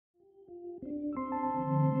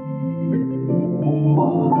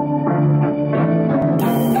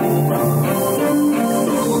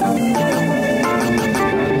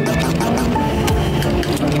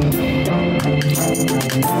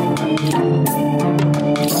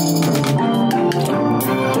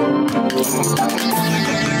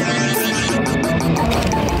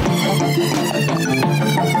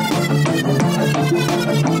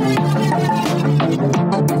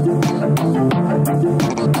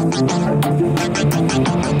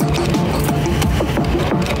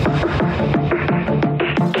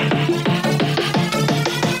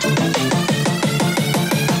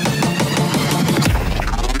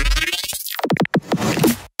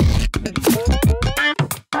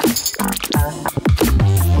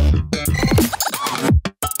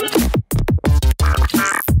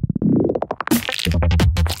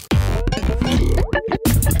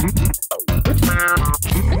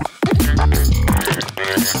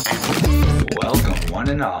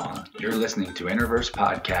and all. You're listening to InnerVerse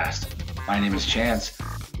podcast. My name is Chance.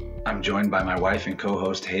 I'm joined by my wife and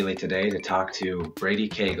co-host Haley today to talk to Brady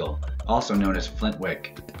Cagle, also known as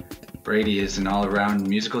Flintwick. Brady is an all-around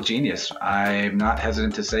musical genius. I'm not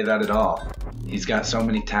hesitant to say that at all. He's got so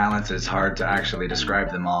many talents it's hard to actually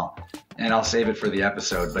describe them all, and I'll save it for the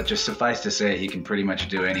episode, but just suffice to say he can pretty much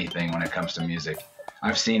do anything when it comes to music.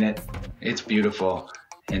 I've seen it, it's beautiful,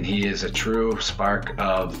 and he is a true spark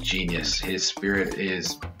of genius. His spirit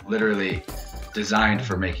is literally designed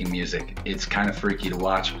for making music. It's kind of freaky to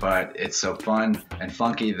watch, but it's so fun and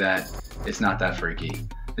funky that it's not that freaky.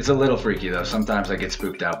 It's a little freaky though. Sometimes I get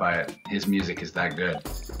spooked out by it. His music is that good.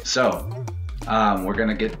 So we're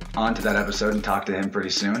gonna get on to that episode and talk to him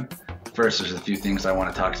pretty soon. First, there's a few things I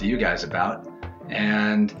want to talk to you guys about,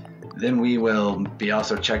 and then we will be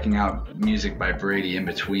also checking out music by Brady in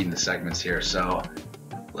between the segments here. So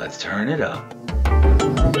let's turn it up.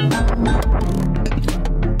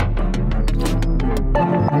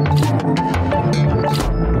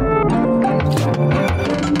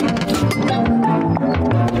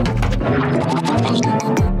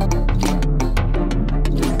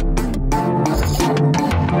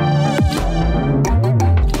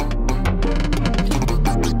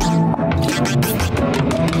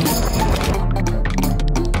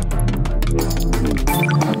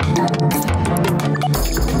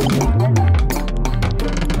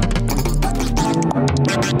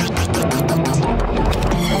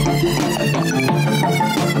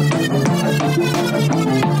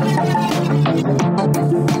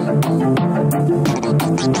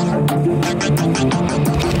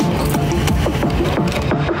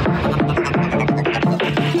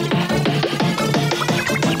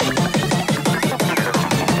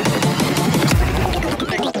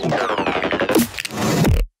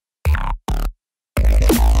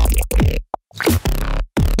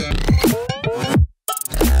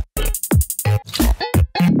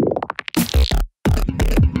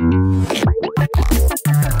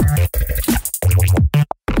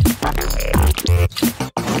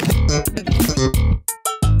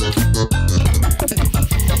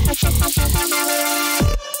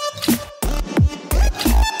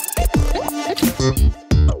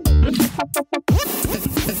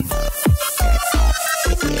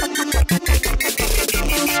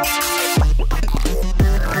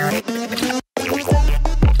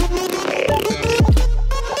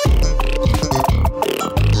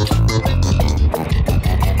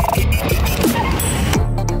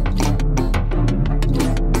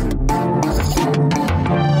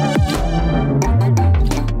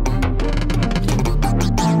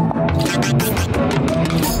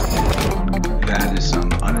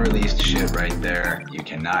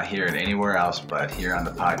 But here on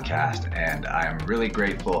the podcast, and I'm really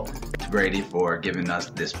grateful to Brady for giving us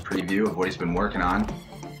this preview of what he's been working on.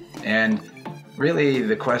 And really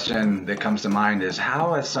the question that comes to mind is,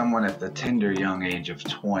 how is someone at the tender young age of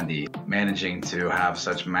 20 managing to have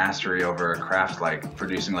such mastery over a craft like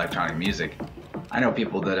producing electronic music? I know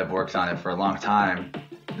people that have worked on it for a long time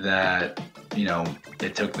that, you know,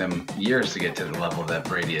 it took them years to get to the level that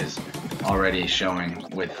Brady is already showing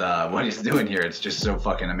with what he's doing here. It's just so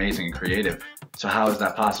fucking amazing and creative. So how is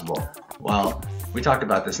that possible? Well, we talked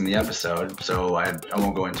about this in the episode, so I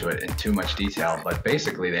won't go into it in too much detail, but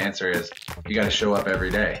basically the answer is you got to show up every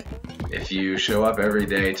day. If you show up every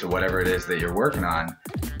day to whatever it is that you're working on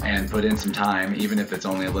and put in some time, even if it's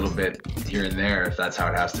only a little bit here and there, if that's how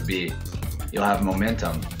it has to be, you'll have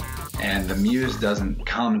momentum. And the muse doesn't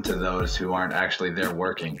come to those who aren't actually there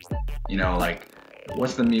working. You know, like,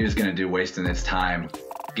 what's the muse gonna do wasting its time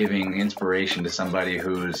giving inspiration to somebody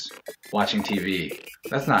who's watching TV?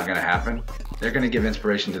 That's not gonna happen. They're gonna give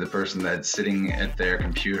inspiration to the person that's sitting at their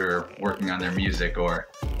computer working on their music, or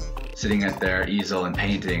sitting at their easel and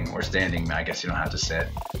painting, or standing, I guess you don't have to sit,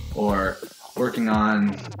 or working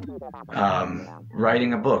on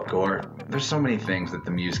writing a book, or there's so many things that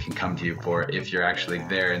the muse can come to you for if you're actually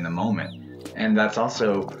there in the moment. And that's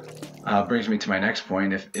also brings me to my next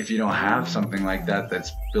point. If you don't have something like that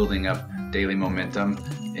that's building up daily momentum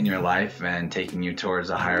in your life and taking you towards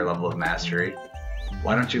a higher level of mastery,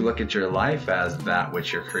 why don't you look at your life as that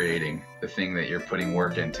which you're creating, the thing that you're putting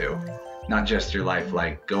work into? Not just your life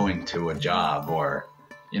like going to a job or,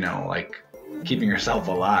 you know, like keeping yourself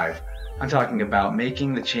alive. I'm talking about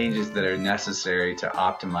making the changes that are necessary to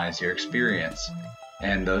optimize your experience.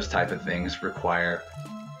 And those type of things require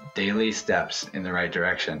daily steps in the right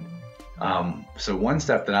direction. So one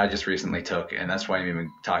step that I just recently took, and that's why I'm even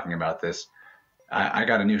talking about this, I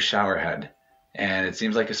got a new shower head. And it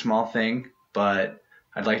seems like a small thing, but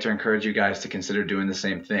I'd like to encourage you guys to consider doing the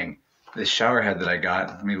same thing. This shower head that I got,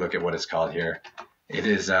 let me look at what it's called here. It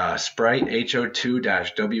is Sprite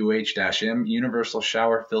HO2-WH-M universal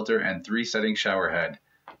shower filter and 3-setting shower head.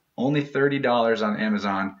 Only $30 on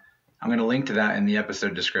Amazon. I'm going to link to that in the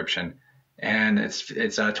episode description. And it's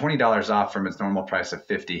 $20 off from its normal price of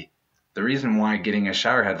 $50. The reason why getting a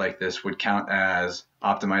shower head like this would count as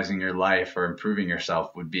optimizing your life or improving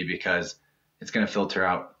yourself would be because it's going to filter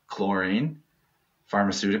out chlorine,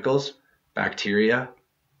 pharmaceuticals, bacteria,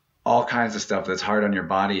 all kinds of stuff that's hard on your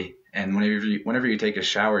body. And whenever you take a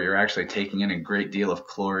shower, you're actually taking in a great deal of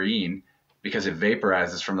chlorine because it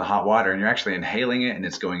vaporizes from the hot water, and you're actually inhaling it, and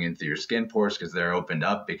it's going in through your skin pores because they're opened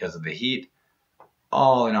up because of the heat.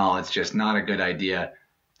 All in all, it's just not a good idea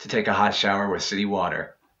to take a hot shower with city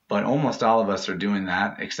water. But almost all of us are doing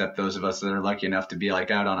that, except those of us that are lucky enough to be like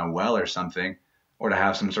out on a well or something, or to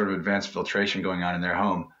have some sort of advanced filtration going on in their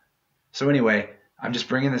home. So anyway, I'm just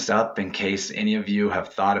bringing this up in case any of you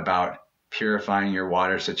have thought about purifying your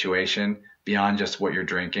water situation beyond just what you're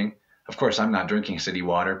drinking. Of course, I'm not drinking city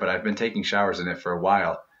water, but I've been taking showers in it for a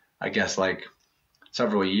while, I guess like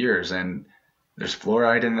several years, and there's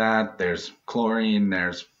fluoride in that, there's chlorine,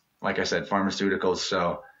 there's, like I said, pharmaceuticals,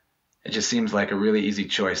 so it just seems like a really easy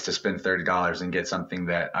choice to spend $30 and get something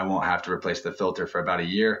that I won't have to replace the filter for about a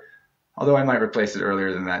year, although I might replace it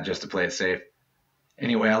earlier than that just to play it safe.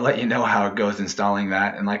 Anyway, I'll let you know how it goes installing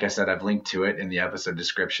that, and like I said, I've linked to it in the episode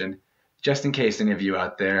description, just in case any of you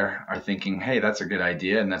out there are thinking, hey, that's a good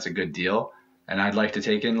idea and that's a good deal, and I'd like to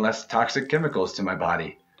take in less toxic chemicals to my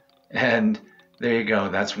body. And there you go,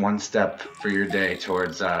 that's one step for your day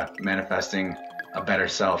towards manifesting a better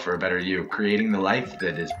self or a better you, creating the life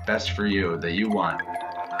that is best for you, that you want.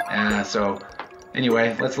 And so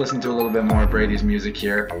anyway, let's listen to a little bit more of Brady's music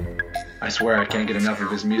here. I swear I can't get enough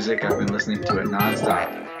of his music. I've been listening to it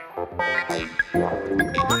nonstop.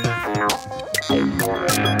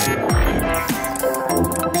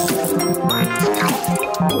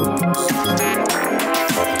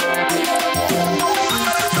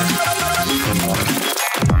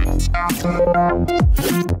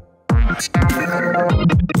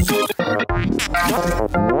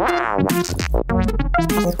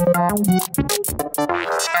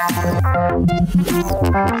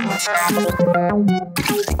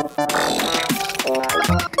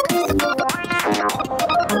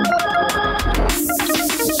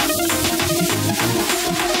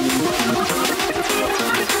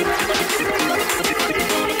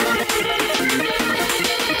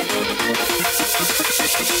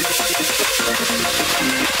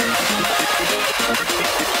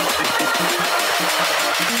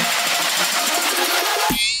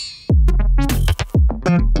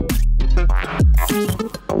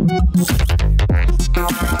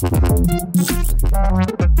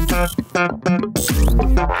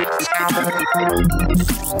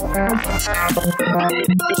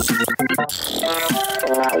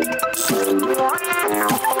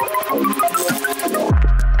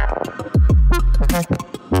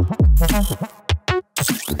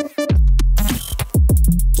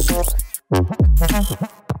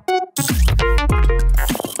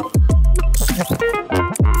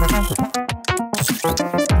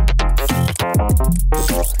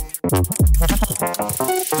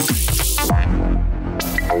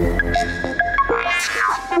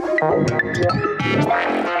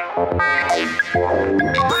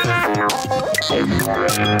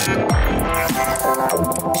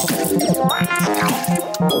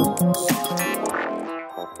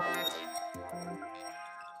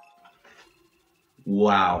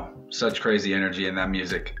 Wow, such crazy energy in that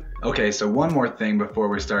music. Okay, so one more thing before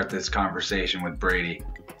we start this conversation with Brady.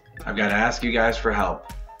 I've got to ask you guys for help.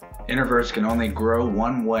 InnerVerse can only grow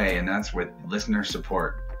one way, and that's with listener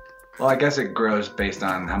support. Well, I guess it grows based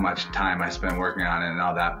on how much time I spend working on it and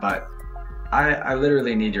all that, but I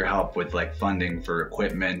literally need your help with like funding for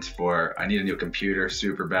equipment, I need a new computer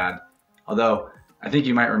super bad. Although, I think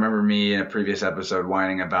you might remember me in a previous episode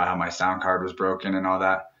whining about how my sound card was broken and all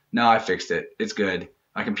that. No, I fixed it. It's good.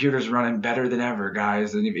 My computer's running better than ever,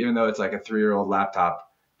 guys, and even though it's like a 3-year-old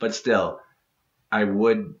laptop, but still, I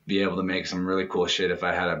would be able to make some really cool shit if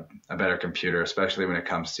I had a better computer, especially when it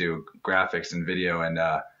comes to graphics and video, and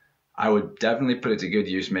I would definitely put it to good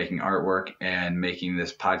use making artwork and making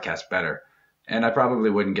this podcast better. And I probably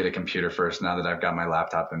wouldn't get a computer first now that I've got my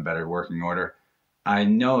laptop in better working order. I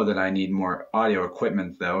know that I need more audio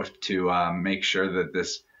equipment, though, to make sure that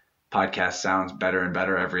this podcast sounds better and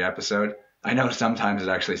better every episode. I know sometimes it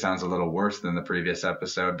actually sounds a little worse than the previous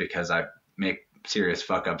episode because I make serious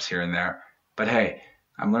fuck-ups here and there. But hey,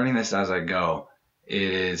 I'm learning this as I go. It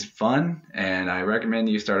is fun, and I recommend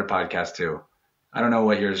you start a podcast too. I don't know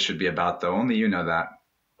what yours should be about, though. Only you know that.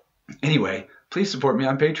 Anyway, please support me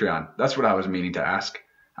on Patreon. That's what I was meaning to ask.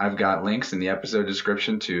 I've got links in the episode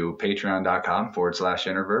description to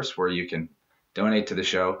patreon.com/InnerVerse where you can donate to the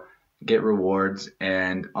show, get rewards,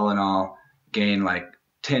 and all in all, gain like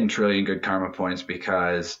 10 trillion good karma points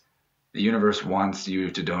because the universe wants you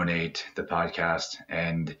to donate the podcast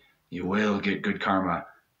and you will get good karma.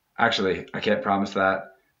 Actually, I can't promise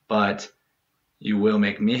that, but you will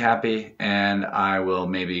make me happy and I will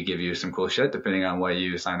maybe give you some cool shit depending on what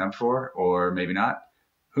you sign up for, or maybe not.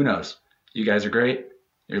 Who knows? You guys are great.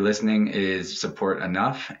 Your listening is support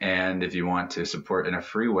enough. And if you want to support in a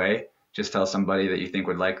free way, just tell somebody that you think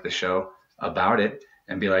would like the show about it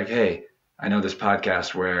and be like, hey, I know this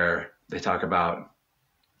podcast where they talk about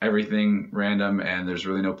everything random and there's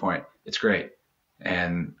really no point. It's great.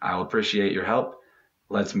 And I'll appreciate your help.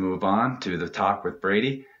 Let's move on to the talk with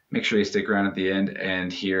Brady. Make sure you stick around at the end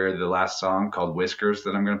and hear the last song called Whiskers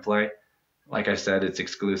that I'm going to play. Like I said, it's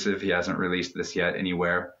exclusive. He hasn't released this yet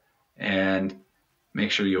anywhere. And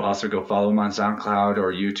make sure you also go follow him on SoundCloud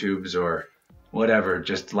or YouTube's or whatever.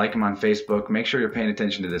 Just like him on Facebook. Make sure you're paying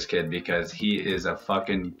attention to this kid because he is a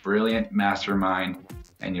fucking brilliant mastermind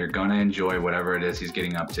and you're going to enjoy whatever it is he's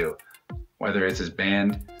getting up to. Whether it's his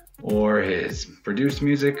band or his produced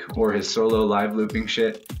music or his solo live looping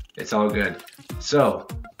shit, it's all good. So,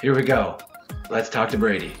 here we go. Let's talk to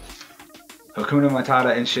Brady. Hakuna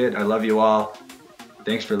Matata and shit. I love you all.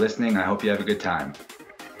 Thanks for listening. I hope you have a good time.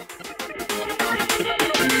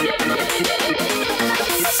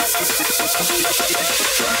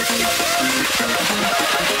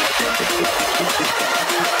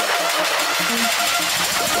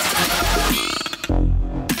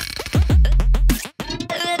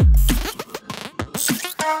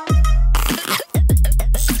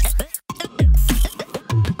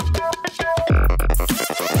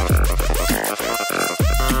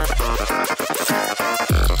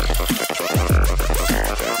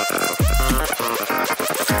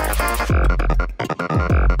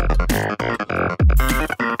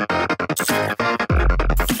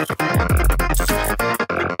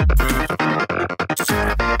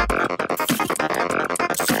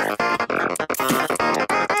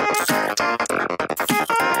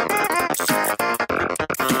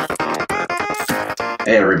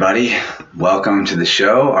 Hey everybody, welcome to the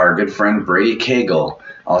show. Our good friend Brady Cagle,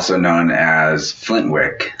 also known as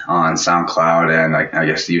Flintwick on SoundCloud and I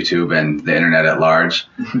guess YouTube and the internet at large.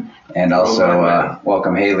 And also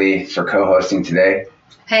welcome Haley for co-hosting today.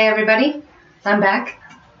 Hey everybody, I'm back.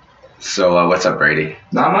 So what's up, Brady?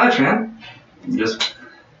 Not much, man. Just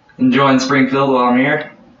enjoying Springfield while I'm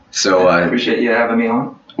here. So I appreciate you having me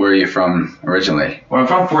on. Where are you from originally? Well, I'm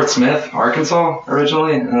from Fort Smith, Arkansas,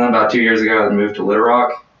 originally, and then about 2 years ago I moved to Little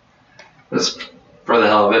Rock. Just for the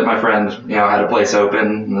hell of it, my friend, had a place open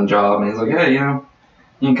and a job, and he's like, hey, you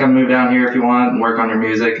can come move down here if you want and work on your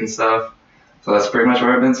music and stuff. So that's pretty much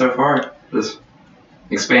where I've been so far, just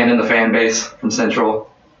expanding the fan base from Central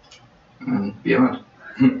and beyond.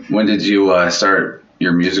 When did you start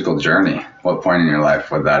your musical journey? What point in your life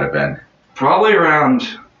would that have been? Probably around,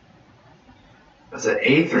 was it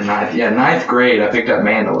 8th or 9th? Yeah, 9th grade, I picked up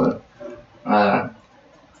mandolin.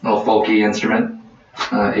 Little folky instrument,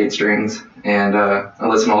 8 strings. And I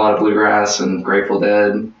listened to a lot of bluegrass and Grateful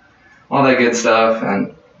Dead, all that good stuff.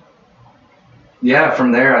 And yeah,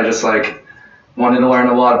 from there I just wanted to learn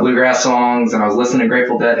a lot of bluegrass songs, and I was listening to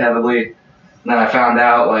Grateful Dead heavily. And then I found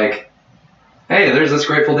out hey, there's this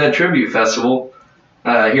Grateful Dead tribute festival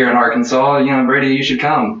here in Arkansas. Brady, you should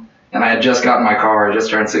come. And I had just gotten my car. I just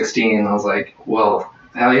turned 16. And I was like, well,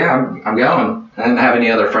 hell yeah, I'm going. I didn't have any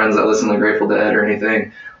other friends that listened to Grateful Dead or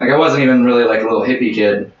anything. I wasn't even really a little hippie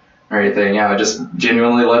kid or anything. I just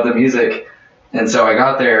genuinely loved the music. And so I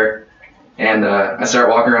got there and I started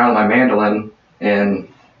walking around with my mandolin, and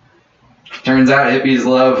turns out hippies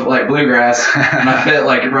love bluegrass, and I fit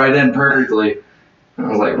right in perfectly. And I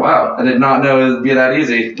was like, wow, I did not know it would be that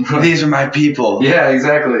easy. These are my people. Yeah,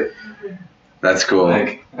 exactly. That's cool.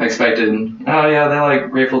 I expected, oh yeah, they like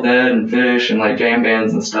Grateful Dead and Fish and jam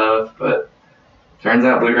bands and stuff, but turns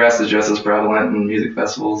out bluegrass is just as prevalent in music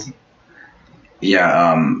festivals.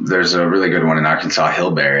 Yeah, there's a really good one in Arkansas,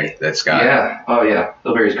 Hillberry, that's got... Yeah, oh yeah,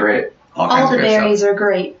 Hillberry's great. All the berries are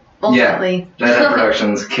great, ultimately. Yeah, Dead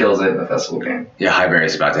Productions kills it in the festival game. Yeah,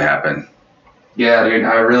 Highberry's about to happen. Yeah, dude,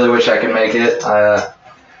 I really wish I could make it. I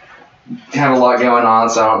have a lot going on,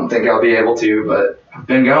 so I don't think I'll be able to, but I've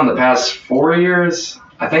been going the past 4 years.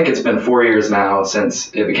 I think it's been 4 years now since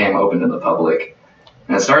it became open to the public.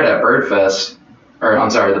 And it started at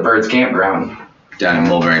the Birds Campground. Down in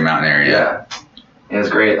Mulberry Mountain area. Yeah. It was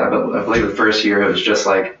great. I believe the first year it was just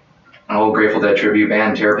an old Grateful Dead tribute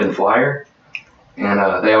band, Terrapin Flyer.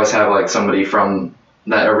 And they always have like somebody from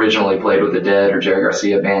that originally played with the Dead or Jerry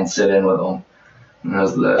Garcia band sit in with them. And that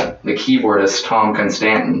was the keyboardist Tom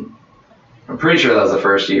Constantin. I'm pretty sure that was the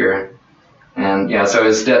first year. And yeah, so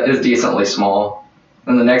it's decently small.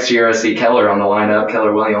 And the next year I see Keller on the lineup,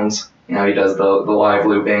 Keller Williams. You know, he does the live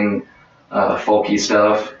looping, folky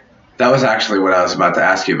stuff. That was actually what I was about to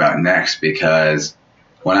ask you about next, because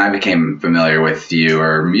when I became familiar with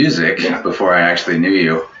your music, before I actually knew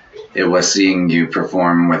you, it was seeing you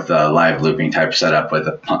perform with a live looping type setup with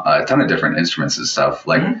a ton of different instruments and stuff.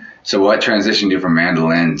 Like, so what transitioned you from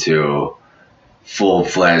mandolin to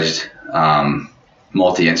full-fledged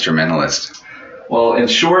multi-instrumentalist? Well, in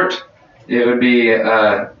short, it would be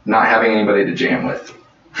not having anybody to jam with.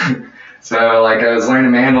 So, like, I was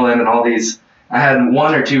learning mandolin and all these. I had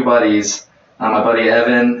one or two buddies, my buddy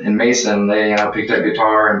Evan and Mason. They picked up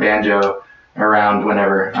guitar and banjo around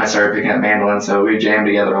whenever I started picking up mandolin, so we jammed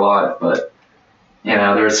together a lot. But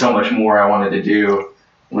there was so much more I wanted to do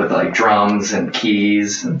with like drums and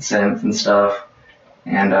keys and synth and stuff.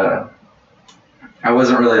 And I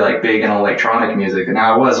wasn't really like big in electronic music. And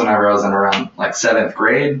I was whenever I was in around like 7th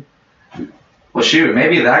grade. Well, shoot,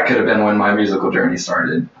 maybe that could have been when my musical journey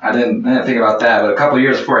started. I didn't think about that, but a couple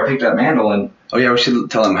years before I picked up mandolin. Oh yeah, we should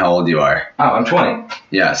tell them how old you are. Oh, I'm 20.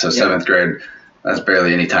 Yeah, so 7th grade. That's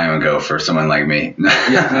barely any time ago for someone like me.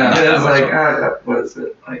 Yeah, it was like, what is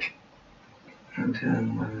it, like 10,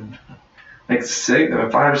 11, like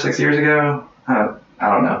 5 or 6 years ago? I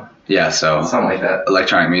don't know. Yeah, so something like that.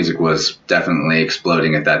 Electronic music was definitely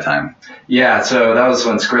exploding at that time. Yeah, so that was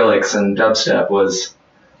when Skrillex and dubstep was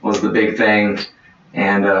the big thing,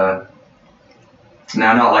 and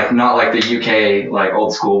now not like the UK like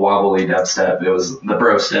old school wobbly dubstep. It was the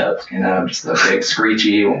bro step, just the big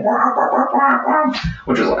screechy, which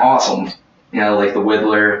was awesome. Like the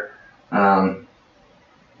Whittler.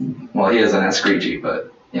 Well, he isn't as screechy,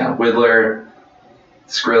 but Whittler,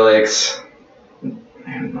 Skrillex.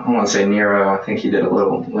 I want to say Nero. I think he did a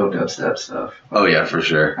little dubstep stuff. Oh yeah, for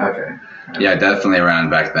sure. Okay. Yeah, definitely around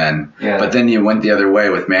back then. Yeah. But then you went the other way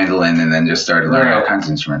with mandolin, and then just started learning all kinds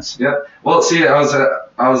of instruments. Yep. Well, see, I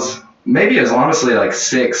was maybe it was honestly like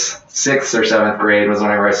sixth or 7th grade was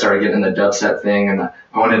whenever I started getting the dubstep thing, and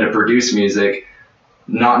I wanted to produce music,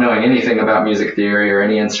 not knowing anything about music theory or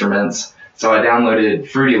any instruments. So I downloaded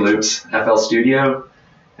Fruity Loops FL Studio,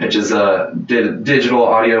 which is a digital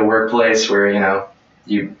audio workplace where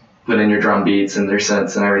you put in your drum beats and their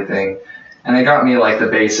synths and everything. And it got me like the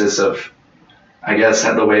basis of, I guess,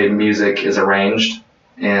 the way music is arranged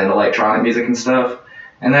and electronic music and stuff.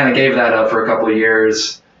 And then I gave that up for a couple of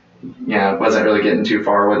years. Wasn't really getting too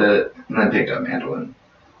far with it. And then picked up mandolin.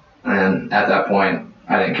 And at that point,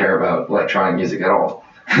 I didn't care about electronic music at all.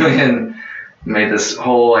 And made this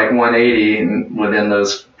whole like 180 within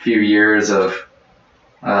those few years of,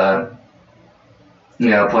 playing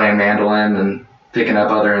mandolin and picking up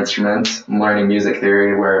other instruments and learning music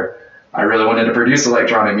theory, where I really wanted to produce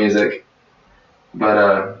electronic music,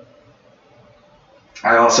 but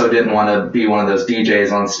I also didn't want to be one of those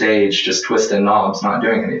DJs on stage just twisting knobs, not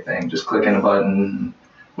doing anything, just clicking a button,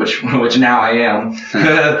 which now I am.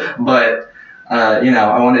 But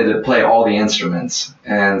I wanted to play all the instruments,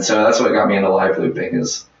 and so that's what got me into live looping.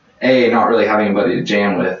 Is A, not really having anybody to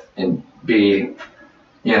jam with, and B,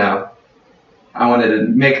 I wanted to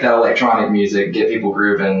make that electronic music, get people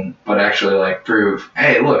grooving, but actually like prove,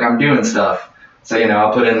 hey, look, I'm doing stuff. So,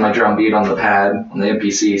 I'll put in my drum beat on the pad, on the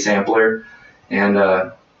MPC sampler, and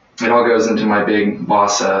it all goes into my big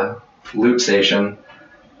Boss loop station.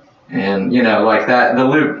 And, like that,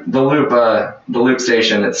 the loop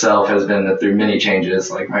station itself has been through many changes.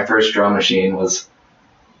 Like my first drum machine was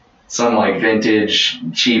some like vintage,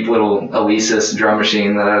 cheap little Alesis drum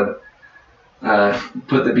machine that I'd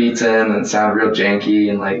put the beats in and sound real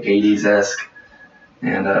janky and like 80s-esque,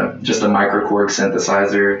 and just a microKORG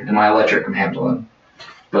synthesizer and my electric mandolin.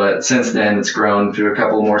 But since then, it's grown to a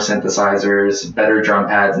couple more synthesizers, better drum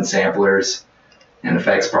pads and samplers, and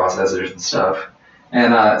effects processors and stuff.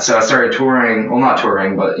 And so I started touring, well, not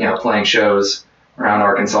touring, but playing shows around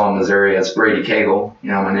Arkansas and Missouri as Brady Cagle,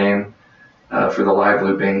 my name, for the live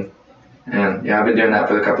looping. And I've been doing that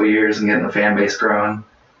for a couple of years and getting the fan base growing.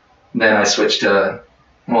 Then I switched to,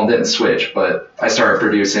 didn't switch, but I started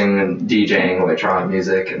producing and DJing electronic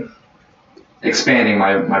music and expanding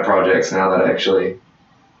my projects now that I actually,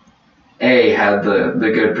 A, had the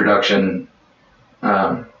good production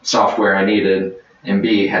software I needed, and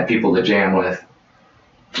B, had people to jam with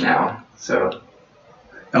now. So.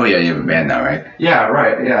 Oh yeah, you have a band now, right? Yeah,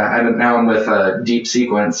 right. Yeah, now I'm with Deep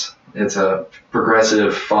Sequence. It's a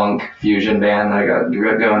progressive funk fusion band that I got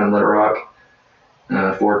going in Little Rock.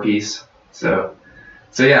 4-piece. So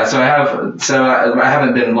So yeah, I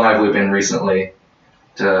haven't been live looping recently,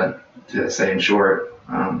 to say in short.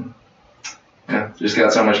 Yeah, just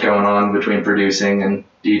got so much going on between producing and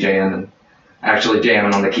DJing and actually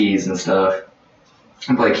jamming on the keys and stuff.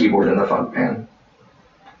 I play keyboard in the funk band.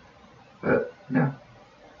 But yeah.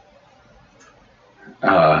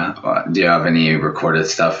 Do you have any recorded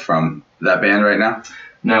stuff from that band right now?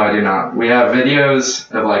 No, I do not. We have videos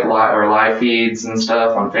of like live feeds and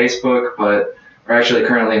stuff on Facebook, but we're actually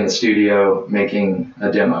currently in the studio making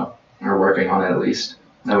a demo. We're working on it at least.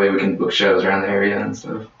 That way we can book shows around the area and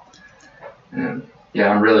stuff. And yeah,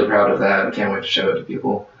 I'm really proud of that. I can't wait to show it to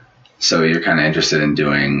people. So you're kind of interested in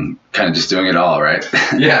just doing it all, right?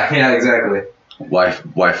 Yeah, exactly. Why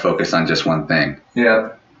focus on just one thing?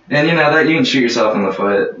 Yeah. And that you can shoot yourself in the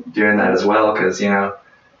foot doing that as well, because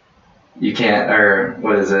you can't, or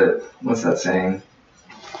what is it? What's that saying?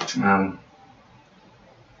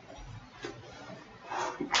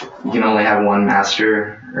 You can only have one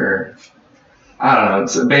master, or I don't know.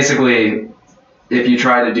 So basically, if you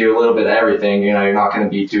try to do a little bit of everything, you're not going to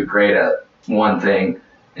be too great at one thing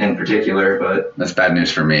in particular. But that's bad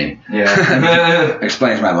news for me. Yeah,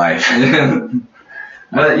 explains my life.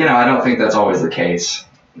 But I don't think that's always the case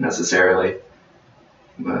necessarily.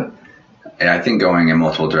 But yeah, I think going in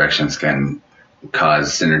multiple directions can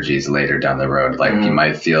cause synergies later down the road. Like you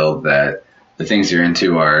might feel that the things you're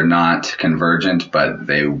into are not convergent, but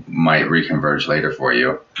they might reconverge later for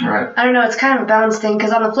you. Right. I don't know. It's kind of a balance thing,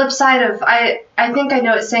 because on the flip side of, I think I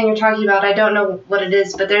know what saying you're talking about. I don't know what it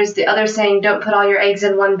is, but there's the other saying, don't put all your eggs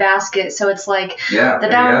in one basket. So it's like the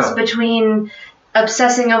balance between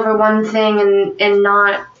obsessing over one thing and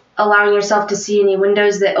not allowing yourself to see any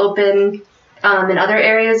windows that open in other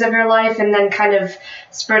areas of your life, and then kind of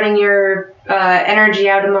spreading your energy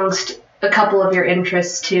out amongst a couple of your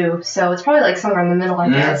interests too. So it's probably like somewhere in the middle, I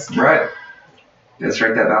guess. Right. Yeah,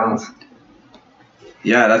 strike that balance.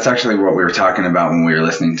 Yeah, that's actually what we were talking about when we were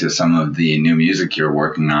listening to some of the new music you're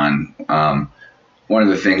working on. One of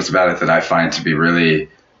the things about it that I find to be really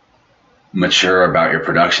mature about your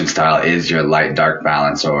production style is your light-dark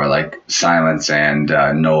balance, or like silence and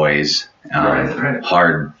noise. Right.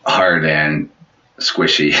 Hard and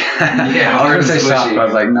squishy. Yeah, I was going to say soft, but I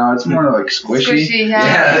was like, no, it's more like squishy. Squishy,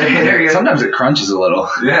 yeah. There you go. Sometimes it crunches a little.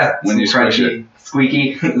 Yeah, when you squish it.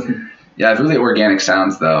 Squeaky. Yeah, it's really organic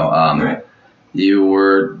sounds though. Right. You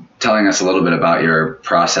were telling us a little bit about your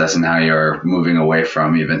process and how you're moving away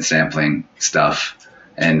from even sampling stuff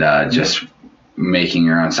and just making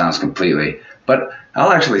your own sounds completely. But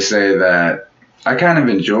I'll actually say that I kind of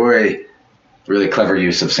enjoy really clever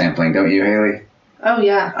use of sampling, don't you, Haley? Oh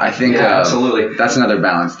yeah. I think absolutely. That's another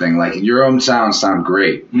balance thing. Like your own sounds sound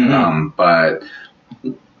great, but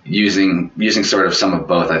using sort of some of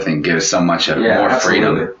both, I think, gives so much more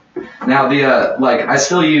freedom. Now the I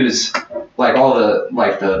still use like all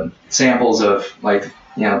the samples of the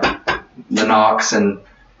knocks and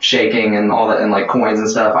shaking and all that, and like coins and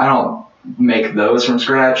stuff. I don't make those from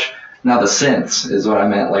scratch. Now the synths is what I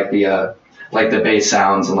meant, like the bass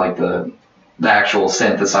sounds and like the actual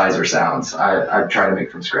synthesizer sounds. I try to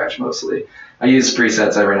make from scratch mostly. I use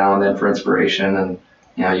presets every now and then for inspiration, and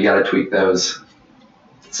you got to tweak those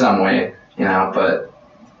some way, but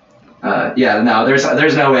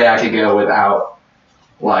there's no way I could go without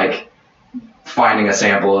like finding a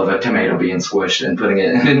sample of a tomato being squished and putting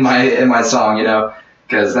it in my song,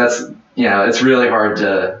 because that's it's really hard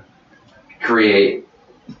to create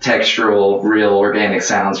textural, real organic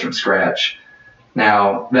sounds from scratch.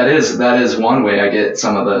 Now that is one way I get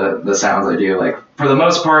some of the sounds I do. Like for the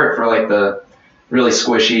most part, for like the really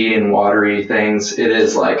squishy and watery things, it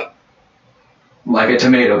is like a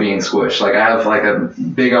tomato being squished. Like I have like a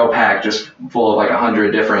big old pack just full of like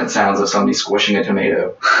 100 different sounds of somebody squishing a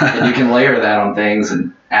tomato, and you can layer that on things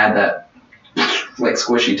and add that like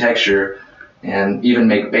squishy texture, and even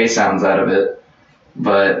make bass sounds out of it.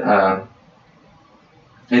 But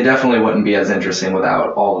it definitely wouldn't be as interesting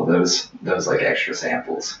without all of those like extra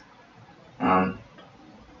samples.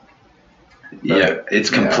 It's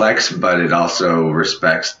complex, but it also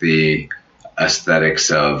respects the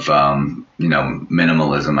aesthetics of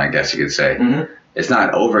minimalism, I guess you could say. Mm-hmm. It's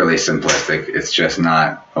not overly simplistic. It's just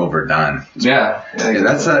not overdone. Yeah,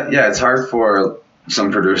 exactly. It's hard for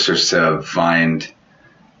some producers to find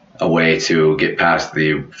a way to get past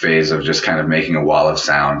the phase of just kind of making a wall of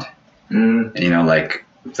sound. Mm.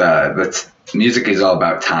 That's music is all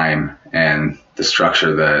about time and the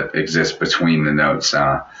structure that exists between the notes.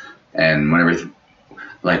 And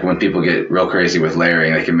when people get real crazy with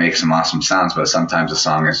layering, they can make some awesome sounds, but sometimes a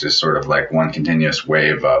song is just sort of like one continuous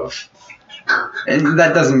wave of. And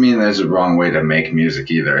that doesn't mean there's a wrong way to make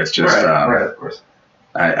music either. It's just right, of course.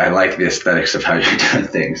 I like the aesthetics of how you're doing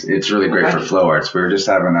things. It's really great for flow arts. We were just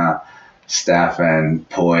having a staff and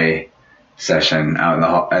poi session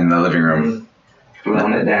out in the living room.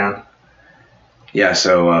 Blowing it down. Yeah,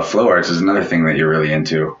 so flow arts is another thing that you're really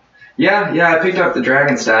into. Yeah, I picked up the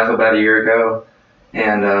dragon staff about a year ago,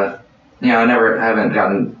 and I haven't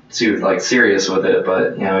gotten too like serious with it,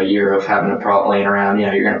 but a year of having a prop laying around,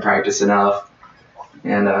 you're gonna practice enough.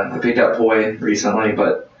 And I picked up poi recently,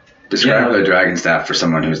 but describe the dragon staff for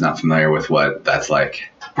someone who's not familiar with what that's like.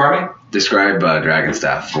 Pardon me? Describe dragon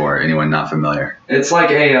staff for anyone not familiar. It's like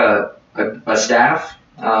a staff,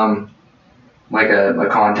 like a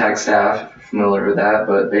contact staff. If you're familiar with that,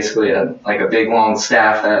 but basically a big long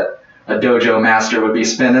staff that a dojo master would be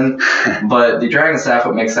spinning. But the dragon staff,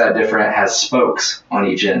 what makes that different, has spokes on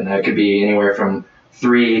each end. It could be anywhere from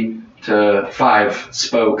 3 to 5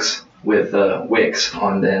 spokes with wicks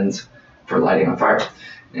on the ends for lighting on fire.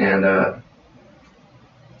 And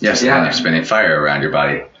you're spinning fire around your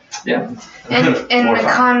body. Yeah. And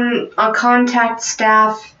a contact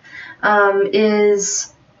staff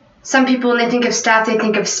is, some people, when they think of staff, they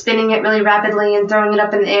think of spinning it really rapidly and throwing it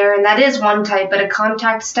up in the air, and that is one type. But a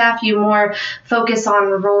contact staff, you more focus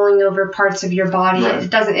on rolling over parts of your body. Right.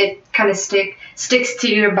 It kind of sticks to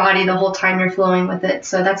your body the whole time you're flowing with it.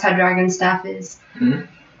 So that's how dragon staff is.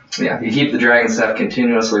 Mm-hmm. Yeah, you keep the dragon staff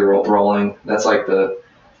continuously rolling. That's like the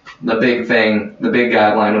big thing, the big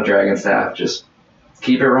guideline with dragon staff. Just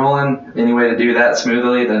keep it rolling. Any way to do that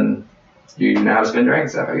smoothly, then you know how to spin dragon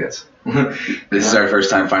staff, I guess. This is our first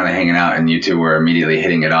time finally hanging out, and you two were immediately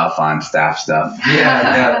hitting it off on staff stuff.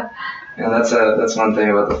 Yeah. That's one thing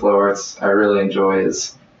about the flow arts I really enjoy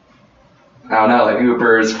is, I don't know, like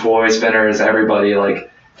hoopers, poi spinners, everybody,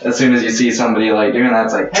 like as soon as you see somebody like doing that,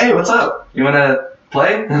 it's like, hey, what's up? You want to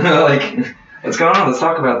play? Like, what's going on? Let's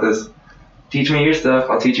talk about this. Teach me your stuff.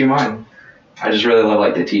 I'll teach you mine. I just really love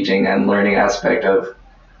like the teaching and learning aspect of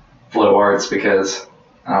flow arts because,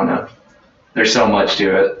 I don't know, there's so much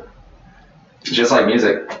to it. It's just like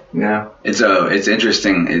music, It's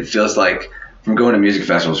interesting. It feels like, from going to music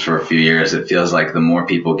festivals for a few years, it feels like the more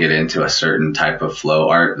people get into a certain type of flow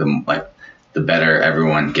art, the better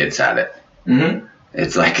everyone gets at it. Mm-hmm.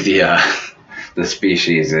 It's like the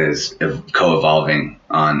species is co-evolving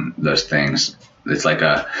on those things. It's like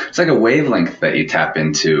a wavelength that you tap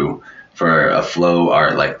into for a flow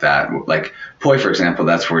art like that. Like poi, for example,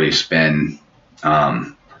 that's where you spin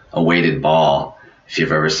a weighted ball. If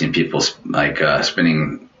you've ever seen people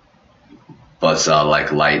spinning buzzsaw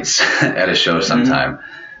like lights at a show sometime.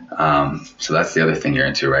 Mm-hmm. So that's the other thing you're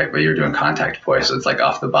into, right? But you're doing contact poi, so it's like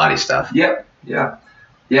off the body stuff. Yep. Yeah.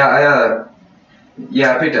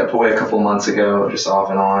 I picked up poi a couple months ago, just off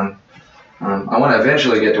and on. I want to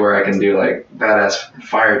eventually get to where I can do like badass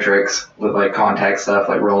fire tricks with like contact stuff,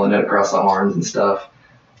 like rolling it across the arms and stuff.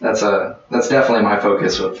 That's definitely my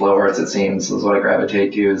focus with flow arts. It seems is what I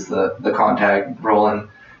gravitate to is the contact rolling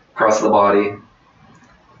across the body.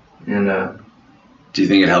 And do you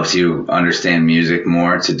think it helps you understand music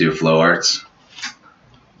more to do flow arts?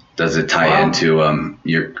 Does it tie into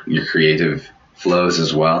your creative flows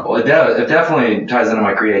as well? Well, it definitely ties into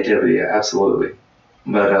my creativity, absolutely.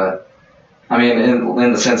 But I mean,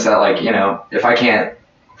 in the sense that like if I can't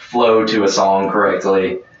flow to a song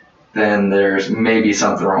correctly, then there's maybe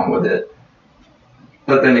something wrong with it.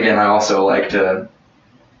 But then again, I also like to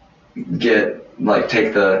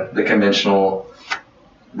take the conventional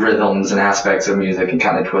rhythms and aspects of music and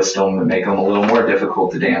kind of twist them and make them a little more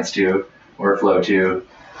difficult to dance to or flow to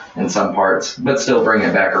in some parts, but still bring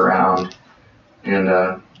it back around.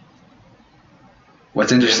 And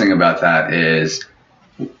what's interesting about that is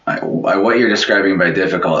what you're describing by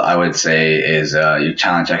difficult, I would say, is you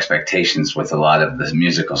challenge expectations with a lot of the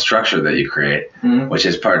musical structure that you create, mm-hmm. which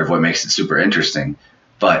is part of what makes it super interesting.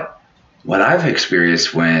 But what I've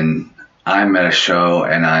experienced when I'm at a show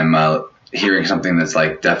and I'm hearing something that's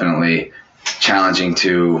like definitely challenging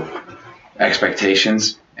to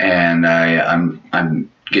expectations, and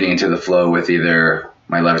I'm getting into the flow with either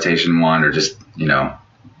my levitation wand or just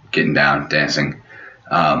getting down, dancing.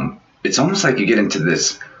 It's almost like you get into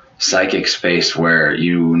this psychic space where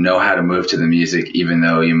you know how to move to the music, even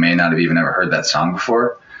though you may not have even ever heard that song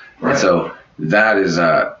before. Right. And so that is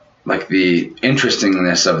like the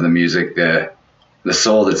interestingness of the music, the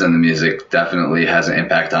soul that's in the music definitely has an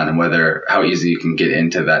impact on how easy you can get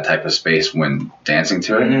into that type of space when dancing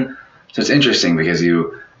to it. Mm-hmm. So it's interesting because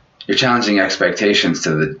you're challenging expectations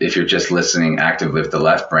if you're just listening actively with the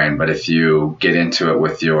left brain, but if you get into it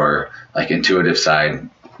with your like intuitive side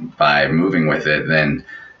by moving with it, then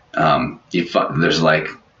there's like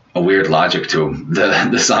a weird logic to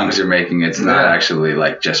the songs you're making. It's not actually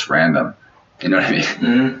like just random. You know what I mean?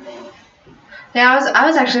 Mm-hmm. Yeah, I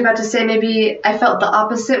was actually about to say maybe I felt the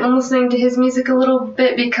opposite when listening to his music a little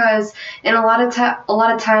bit, because in a lot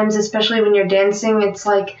of times, especially when you're dancing, it's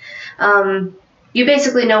like you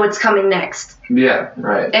basically know what's coming next. Yeah,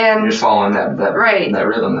 right. And you're just following that right, that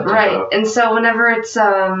rhythm, that tempo. Right. And so whenever it's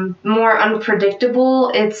more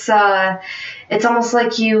unpredictable, it's almost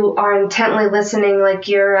like you are intently listening, like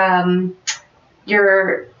you're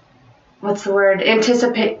what's the word?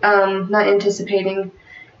 Not anticipating.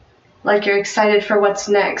 Like you're excited for what's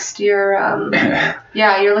next. You're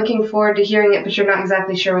you're looking forward to hearing it, but you're not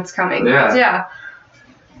exactly sure what's coming. Yeah.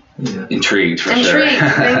 Intrigued, for sure. Intrigued,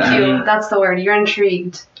 thank you. That's the word. You're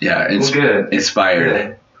intrigued. Yeah, it's good.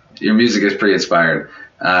 Inspired. Yeah. Your music is pretty inspired.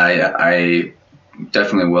 I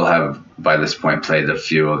definitely will have, by this point, played a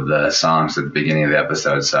few of the songs at the beginning of the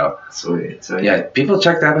episode. So Sweet. Yeah, people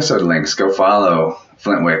check the episode links. Go follow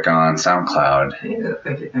Flintwick on SoundCloud. Yeah,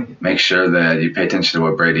 thank you. Make sure that you pay attention to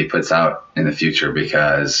what Brady puts out in the future,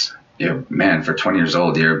 because, man, for 20 years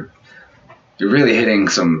old, you're really hitting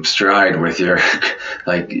some stride with your,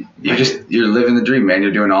 like, you're living the dream, man.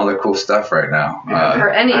 You're doing all the cool stuff right now. For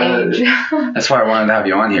any age. That's why I wanted to have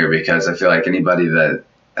you on here, because I feel like anybody that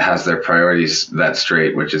has their priorities that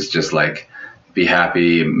straight, which is just like be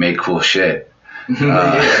happy, make cool shit.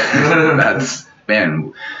 That's,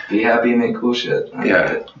 man. Be happy, make cool shit.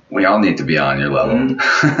 We all need to be on your level.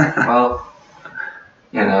 Mm-hmm. Well,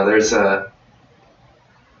 there's a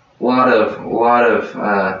lot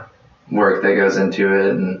of work that goes into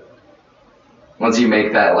it, and once you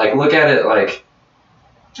make that, like, look at it, like,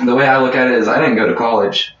 the way I look at it is I didn't go to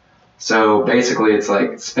college, so basically it's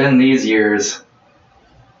like spend these years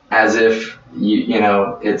as if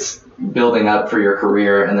it's building up for your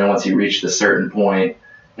career, and then once you reach this certain point,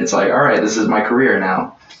 it's like, all right, this is my career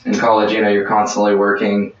now. In college, you're constantly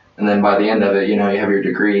working, and then by the end of it, you have your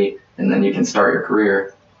degree, and then you can start your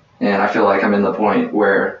career. And I feel like I'm in the point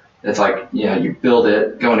where it's like, you build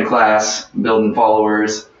it, going to class, building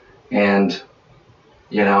followers, and,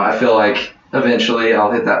 I feel like eventually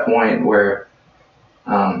I'll hit that point where,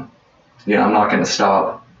 I'm not going to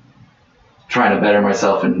stop trying to better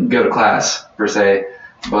myself and go to class, per se,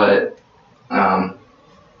 but I'm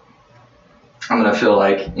going to feel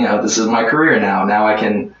like, this is my career now. Now I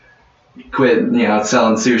can quit,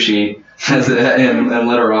 selling sushi in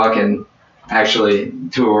Little Rock and actually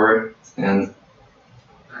tour and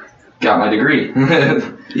got my degree.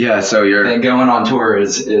 Yeah, so and going on tour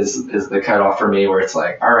is the cutoff for me, where it's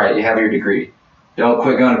like, all right, you have your degree. Don't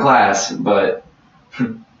quit going to class, but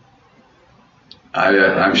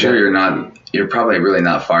I'm sure you're probably really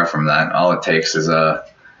not far from that. All it takes is a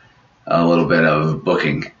little bit of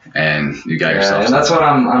booking, and you got yourself. And that's what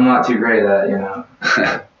I'm not too great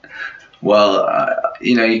at, Well,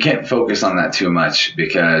 you can't focus on that too much,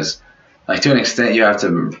 because, like, to an extent you have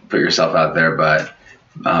to put yourself out there, but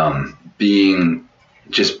being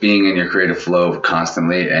in your creative flow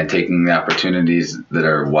constantly and taking the opportunities that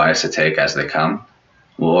are wise to take as they come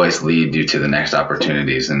will always lead you to the next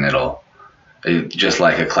opportunities, and it'll just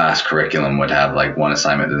like a class curriculum would have, like, one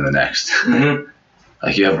assignment to the next. Mm-hmm.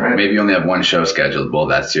 Like, maybe you only have one show scheduled. Well,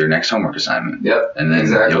 that's your next homework assignment. Yep. And then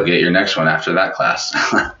you'll get your next one after that class.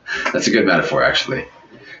 That's a good metaphor, actually.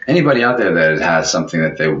 Anybody out there that has something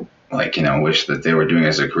that they, like, wish that they were doing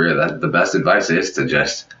as a career, that the best advice is to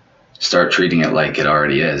just start treating it like it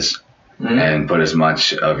already is, mm-hmm. and put as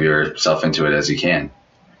much of yourself into it as you can.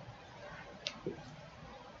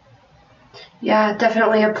 Yeah,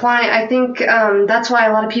 definitely apply. I think that's why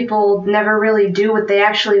a lot of people never really do what they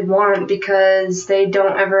actually want, because they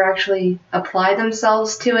don't ever actually apply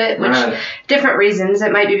themselves to it, which different reasons.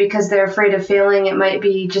 It might be because they're afraid of failing. It might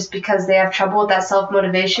be just because they have trouble with that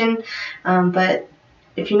self-motivation. But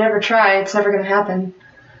if you never try, it's never going to happen.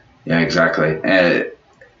 Yeah, exactly.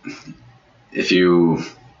 If you're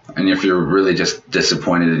really just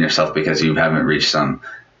disappointed in yourself because you haven't reached some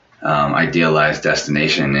idealized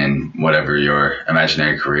destination in whatever your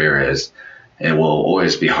imaginary career is, it will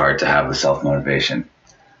always be hard to have the self-motivation.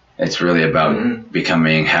 It's really about mm-hmm.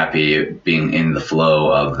 becoming happy, being in the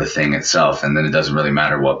flow of the thing itself, and then it doesn't really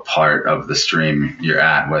matter what part of the stream you're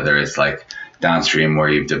at, whether it's like downstream where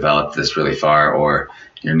you've developed this really far, or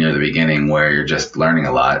you're near the beginning where you're just learning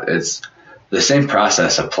a lot. It's the same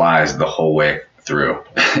process applies the whole way through.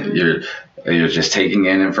 Mm-hmm. You're just taking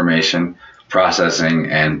in information,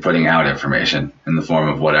 processing, and putting out information in the form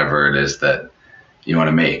of whatever it is that you want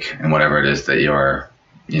to make, and whatever it is that you're,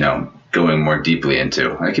 going more deeply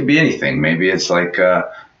into. It could be anything. Maybe it's like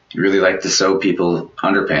you really like to sew people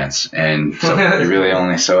underpants, and so you really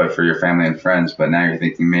only sew it for your family and friends, but now you're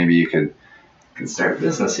thinking maybe you could start a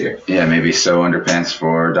business here. Yeah, maybe sew underpants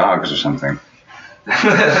for dogs or something.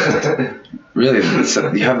 Really,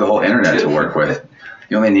 you have the whole internet to work with.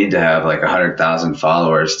 You only need to have like 100,000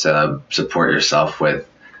 followers to support yourself with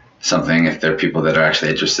something if there are people that are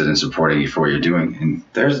actually interested in supporting you for what you're doing. And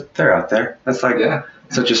they're out there. That's like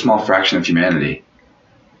such a small fraction of humanity.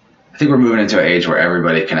 I think we're moving into an age where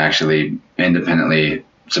everybody can actually independently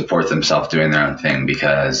support themselves doing their own thing,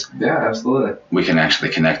 because absolutely, we can actually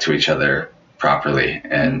connect to each other properly.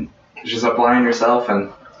 And just applying yourself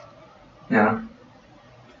and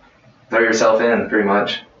throw yourself in pretty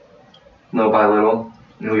much, little by little,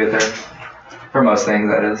 and you'll get there. For most things,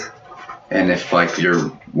 that is. And if like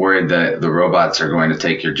you're worried that the robots are going to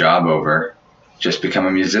take your job over, just become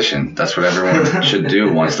a musician. That's what everyone should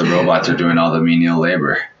do once the robots are doing all the menial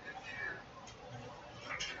labor.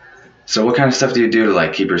 So what kind of stuff do you do to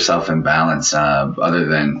like keep yourself in balance, other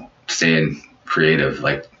than staying creative?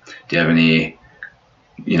 Like, do you have any,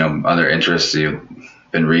 other interests? You've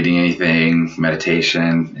been reading anything,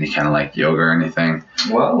 meditation, any kind of like yoga or anything?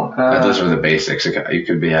 Well, those were the basics. You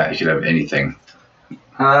could have anything.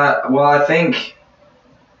 Well, I think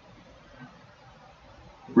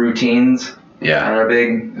routines are a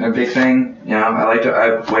big thing.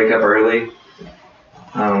 I wake up early.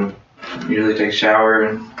 Usually take a shower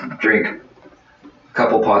and drink a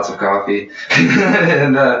couple pots of coffee,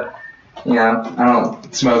 and I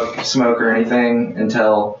don't smoke or anything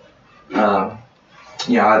until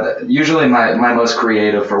usually my most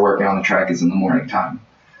creative for working on the track is in the morning time.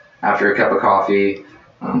 After a cup of coffee,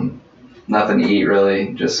 nothing to eat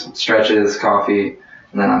really, just stretches, coffee,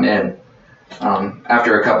 and then I'm in.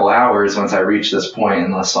 After a couple hours, once I reach this point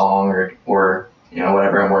in the song or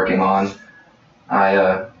whatever I'm working on,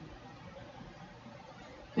 I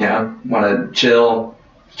want to chill,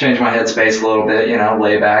 change my headspace a little bit,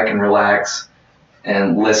 lay back and relax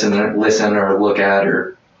and listen or look at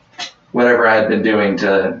or whatever I had been doing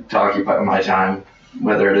to occupy my time,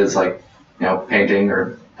 whether it is like, painting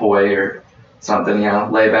or poi or something,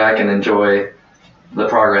 lay back and enjoy the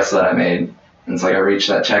progress that I made. And it's like I reached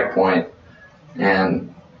that checkpoint,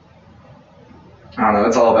 and I don't know,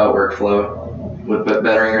 it's all about workflow with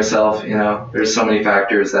bettering yourself. There's so many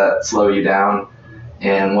factors that slow you down,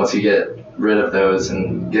 and once you get rid of those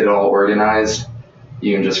and get it all organized,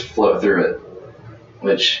 you can just flow through it,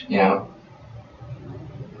 which,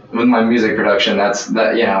 with my music production,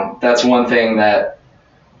 that's one thing that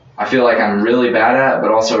I feel like I'm really bad at,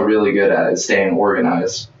 but also really good at, is staying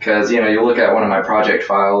organized. Because, you look at one of my project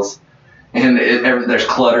files, and there's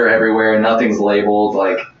clutter everywhere, and nothing's labeled,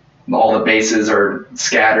 like all the bases are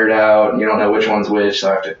scattered out, and you don't know which one's which, so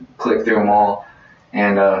I have to click through them all.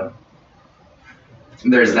 And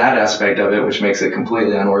there's that aspect of it, which makes it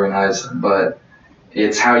completely unorganized, but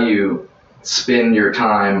it's how you spend your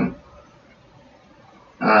time,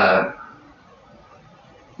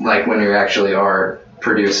 like when you actually are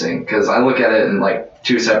producing. Because I look at it in like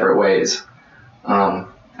two separate ways.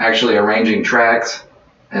 Actually arranging tracks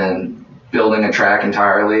and building a track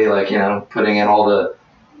entirely, like, putting in all the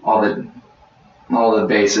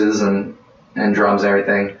basses and drums and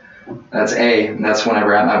everything. That's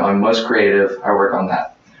whenever I'm at my most creative, I work on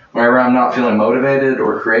that. Whenever I'm not feeling motivated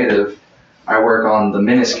or creative, I work on the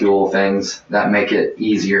minuscule things that make it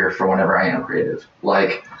easier for whenever I am creative.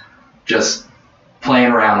 Like just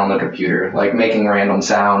playing around on the computer, like making random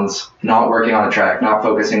sounds, not working on a track, not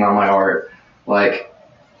focusing on my art. Like,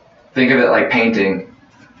 think of it like painting.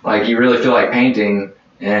 Like, you really feel like painting,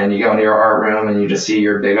 and you go into your art room and you just see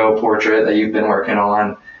your big old portrait that you've been working on,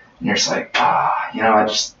 and you're just like, I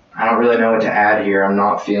don't really know what to add here. I'm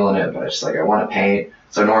not feeling it, but I want to paint.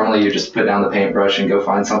 So normally you just put down the paintbrush and go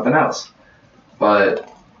find something else.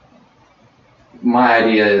 But my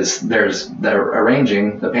idea is there's the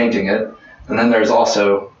arranging, the painting it, and then there's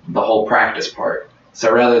also the whole practice part.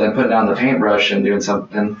 So rather than putting down the paintbrush and doing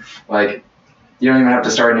something, like, you don't even have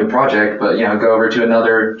to start a new project, but, go over to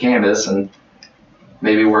another canvas and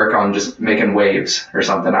maybe work on just making waves or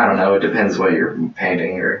something. I don't know. It depends what you're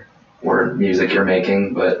painting or music you're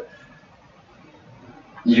making, but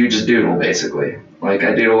you just doodle, basically. Like,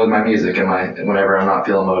 I doodle with my music whenever I'm not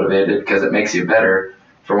feeling motivated, because it makes you better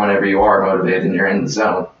for whenever you are motivated and you're in the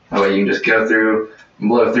zone. That way you can just go through and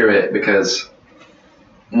blow through it, because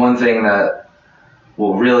one thing that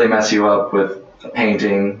will really mess you up with a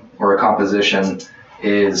painting or a composition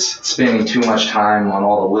is spending too much time on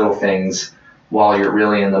all the little things while you're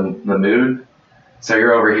really in the mood. So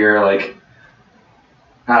you're over here, like,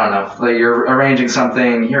 I don't know, like you're arranging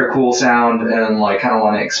something, you hear a cool sound, and like kind of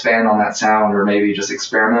want to expand on that sound, or maybe just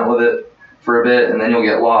experiment with it for a bit, and then you'll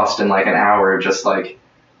get lost in like an hour, just like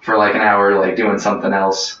for like an hour, like doing something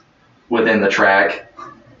else within the track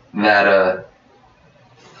that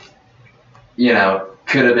you know,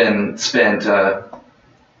 could have been spent, I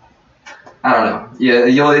don't know. Yeah,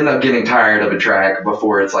 you'll end up getting tired of a track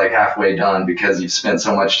before it's like halfway done because you've spent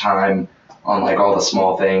so much time on like all the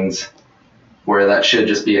small things, where that should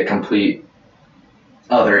just be a complete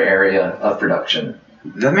other area of production.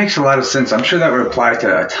 That makes a lot of sense. I'm sure that would apply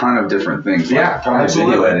to a ton of different things. Yeah, like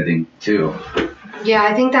video editing too. Yeah,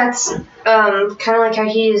 I think that's kind of like how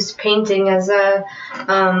he used painting as a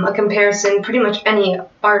comparison. Pretty much any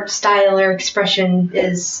art style or expression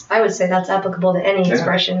is, I would say that's applicable to any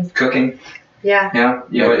expression. Cooking. Yeah. Yeah.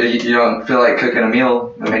 You don't feel like cooking a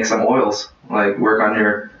meal and make some oils. Like work on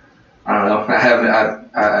your, I don't know.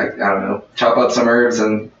 I don't know. Chop up some herbs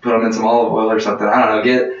and put them in some olive oil or something. I don't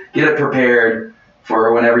know. Get it prepared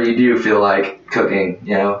for whenever you do feel like cooking.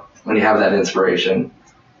 You know, when you have that inspiration.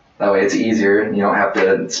 That way it's easier. You don't have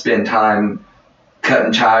to spend time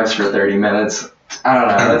cutting chives for 30 minutes. I don't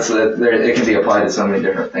know. It can be applied to so many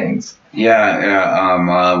different things.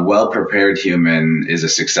 Yeah. Well prepared human is a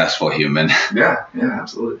successful human. Yeah,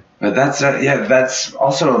 absolutely. But that's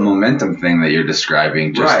also a momentum thing that you're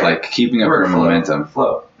describing. Just like keeping up your momentum.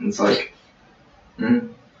 Flow. It's like,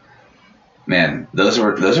 man, those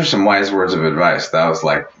are some wise words of advice. That was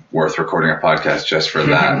like worth recording a podcast just for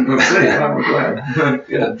that. I'm glad.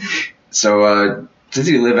 Yeah. So, since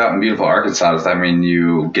you live out in beautiful Arkansas, does that mean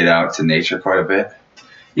you get out to nature quite a bit?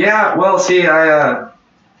 Yeah. Well, see,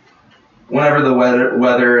 whenever the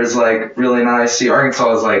weather is like really nice, see,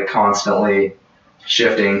 Arkansas is like constantly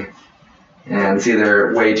shifting, and it's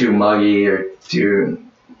either way too muggy or too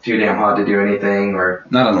damn hot to do anything, or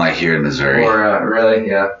not unlike here in Missouri. Or really,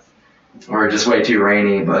 yeah. Or just way too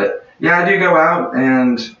rainy. But yeah, I do go out,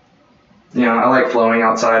 and you know, I like flowing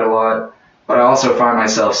outside a lot, but I also find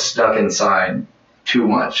myself stuck inside too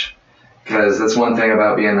much, because that's one thing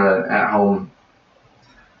about being a at-home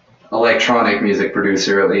electronic music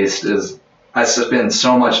producer, at least, is I spend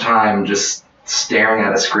so much time just staring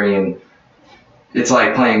at a screen. It's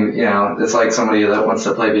like playing, you know, it's like somebody that wants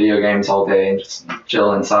to play video games all day and just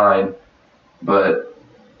chill inside, but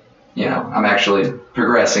you know, I'm actually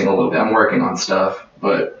progressing a little bit. I'm working on stuff,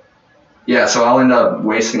 but yeah, so I'll end up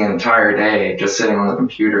wasting an entire day just sitting on the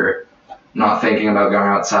computer, not thinking about going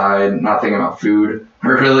outside, not thinking about food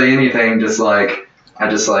or really anything. I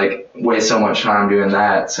just waste so much time doing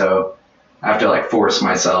that. So I have to like force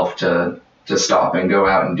myself to stop and go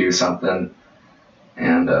out and do something.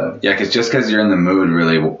 And yeah, because you're in the mood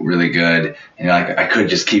really, really good, and you're like, I could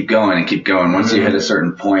just keep going and keep going. Once you hit a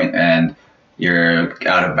certain point and you're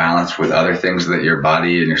out of balance with other things that your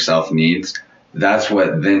body and yourself needs, that's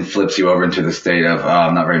what then flips you over into the state of,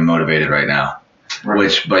 I'm not very motivated right now.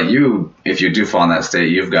 Right. But if you do fall in that state,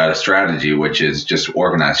 you've got a strategy, which is just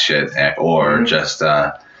organize shit or just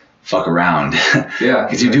fuck around. Yeah.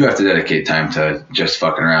 Because you do have to dedicate time to just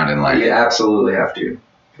fucking around in life. You absolutely have to.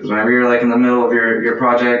 Because whenever you're like in the middle of your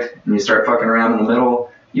project and you start fucking around in the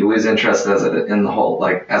middle, you lose interest as a whole,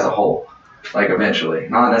 like eventually.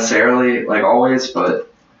 Not necessarily like always, but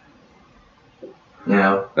you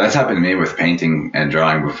know. That's happened to me with painting and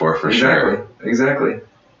drawing before, for sure. Exactly.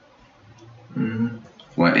 Mm-hmm.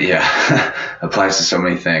 Well, yeah, applies to so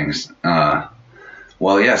many things.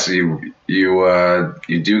 Well, yeah, so you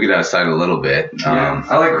do get outside a little bit. Yeah,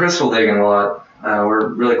 I like crystal digging a lot. We're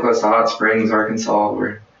really close to Hot Springs, Arkansas,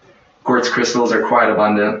 where quartz crystals are quite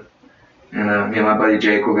abundant. And me and my buddy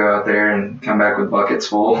Jake will go out there and come back with buckets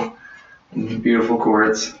full of beautiful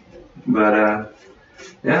quartz. But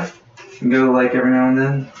yeah, you can go to the lake every now and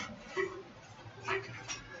then.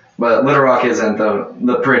 But Little Rock isn't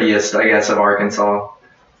the prettiest, I guess, of Arkansas.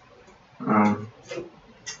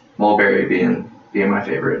 Mulberry being my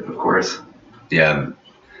favorite, of course. Yeah,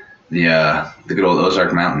 the good old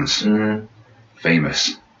Ozark Mountains. Mm-hmm.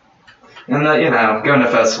 Famous. And going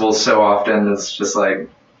to festivals so often, it's just like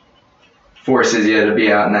forces you to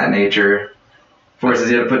be out in that nature,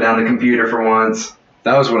 forces you to put down the computer for once.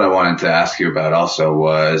 That was what I wanted to ask you about also,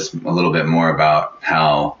 was a little bit more about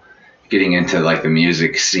how getting into like the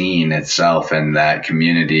music scene itself and that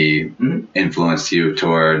community influenced you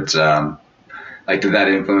towards, did that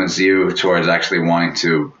influence you towards actually wanting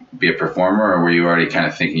to be a performer, or were you already kind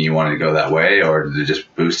of thinking you wanted to go that way, or did it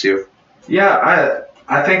just boost you? Yeah,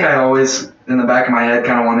 I think I always, in the back of my head,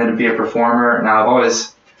 kind of wanted to be a performer. Now, I've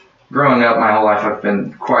always, growing up my whole life, I've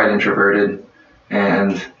been quite introverted,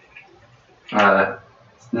 and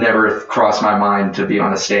never crossed my mind to be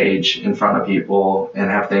on a stage in front of people and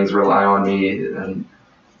have things rely on me and,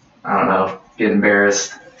 I don't know, get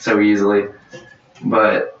embarrassed so easily.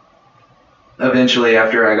 But eventually,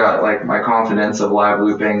 after I got like my confidence of live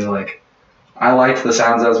looping, like I liked the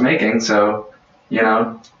sounds I was making, so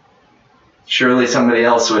surely somebody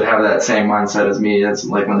else would have that same mindset as me. It's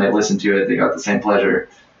like when they listen to it, they got the same pleasure.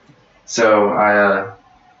 So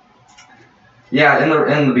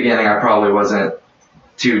in the beginning, I probably wasn't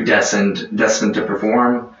too destined to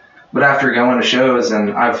perform. But after going to shows,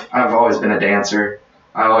 and I've always been a dancer.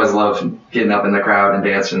 I always loved getting up in the crowd and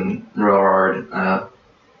dancing real hard.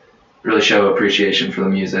 Really show appreciation for the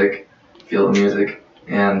music, feel the music,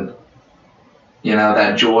 and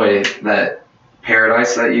that joy, that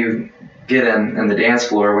paradise that you get in the dance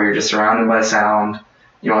floor, where you're just surrounded by sound.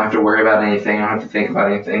 You don't have to worry about anything. You don't have to think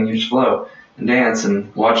about anything. You just flow and dance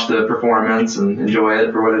and watch the performance and enjoy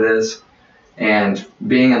it for what it is. And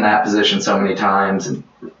being in that position so many times and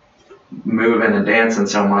moving and dancing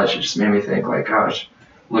so much, it just made me think, like, gosh,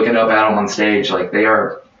 looking up at them on stage, like, they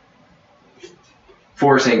are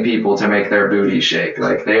forcing people to make their booty shake.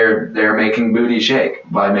 Like, they're making booty shake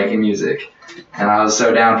by making music. And I was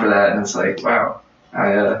so down for that, and it's like, wow,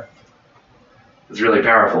 it's really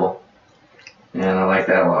powerful. And I like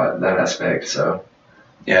that a lot, that aspect. So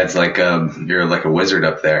yeah, it's like you're like a wizard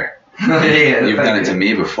up there. Yeah, you've done it to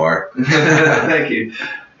me before. Thank you.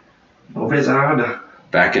 A wizard.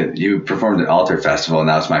 You performed at Alter Festival, and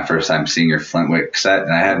that was my first time seeing your Flintwick set,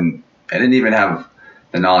 and I didn't even have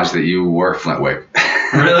the knowledge that you were Flintwick.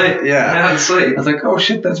 Really? Yeah. That's sweet. I was like, oh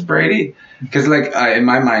shit, that's Brady. Because in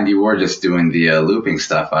my mind, you were just doing the looping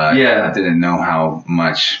stuff. Yeah. I didn't know how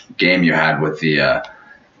much game you had with the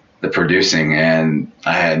producing, and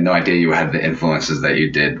I had no idea you had the influences that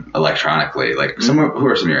you did electronically. Like, who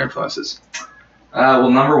are some of your influences? Well,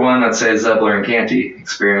 number one, I'd say Zebler and Canty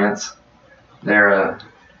Experience. Their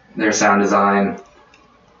sound design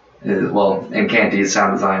and Canty's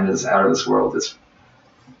sound design is out of this world. It's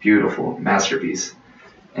beautiful, masterpiece.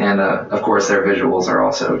 And of course, their visuals are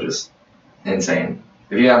also just insane.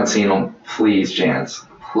 If you haven't seen them, please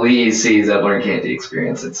see Zebler and Canty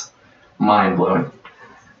Experience. It's mind blowing.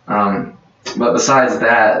 But besides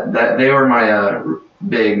that they were my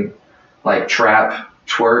big, like, trap,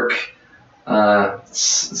 twerk,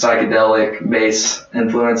 psychedelic bass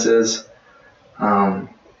influences.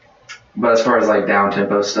 But as far as, like, down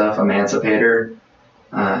tempo stuff, Emancipator,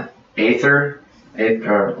 Aether,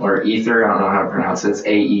 or Ether, I don't know how to pronounce it. It's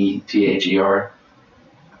Aether.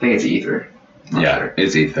 I think it's Ether. Yeah, sure.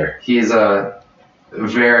 It's Ether. He's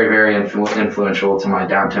very, very influential to my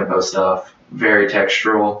down tempo stuff. Very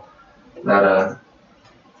textural. That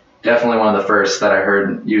definitely one of the first that I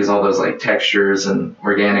heard use all those, like, textures and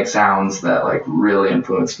organic sounds that, like, really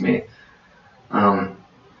influenced me. And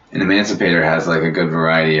Emancipator has, like, a good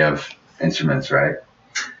variety of instruments, right?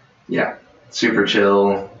 Yeah, super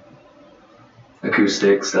chill,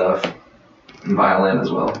 acoustic stuff, and violin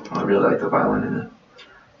as well. I really like the violin in it.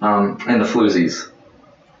 And the floozies.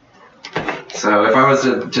 So if I was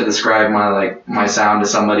to describe my sound to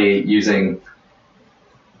somebody using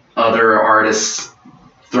other artists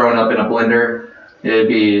thrown up in a blender, it'd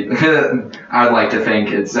be I'd like to think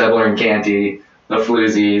it's Zebler and Canty, the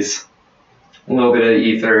floozies, a little bit of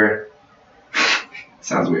Ether.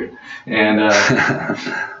 Sounds weird. And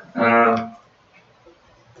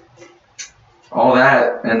all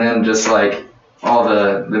that, and then just, like, all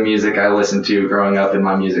the music I listened to growing up in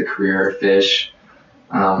my music career, Fish,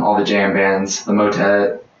 all the jam bands, the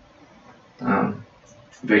Motet,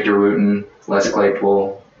 Victor Wooten, Les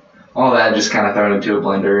Claypool, all that just kind of thrown into a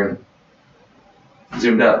blender and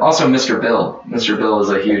zoomed up. Also Mr. Bill. Mr. Bill is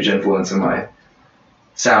a huge influence in my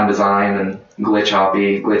sound design and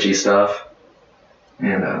glitchy stuff.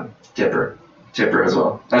 And Tipper as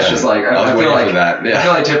well. That's just like, I feel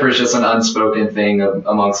like Tipper is just an unspoken thing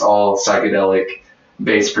amongst all psychedelic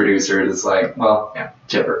bass producers. It's like, well, yeah,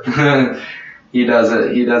 Tipper. He does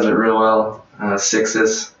it real well.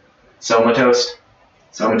 Sixus, Somatos.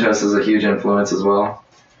 Somatos is a huge influence as well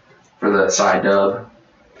for the side dub.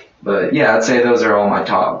 But yeah, I'd say those are all my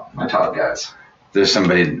top guys. There's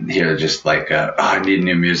somebody here just like, I need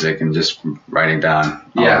new music, and just writing down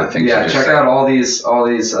all the things. Yeah, check out all these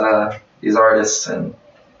artists and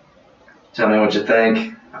tell me what you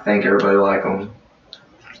think. I think everybody will like them.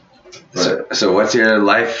 So what's your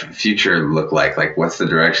life future look like? Like, what's the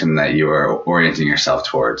direction that you are orienting yourself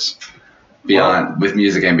towards with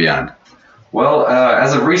music and beyond? Well,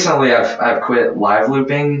 as of recently, I've quit live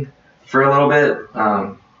looping for a little bit.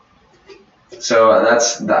 So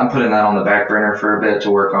I'm putting that on the back burner for a bit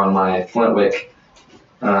to work on my Flintwick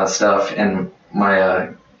stuff and my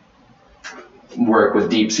work with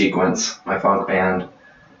Deep Sequence, my funk band.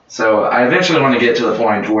 So I eventually want to get to the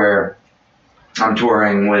point where I'm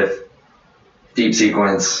touring with Deep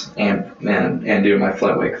Sequence and doing my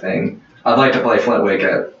Flintwick thing. I'd like to play Flintwick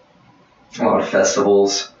at a lot of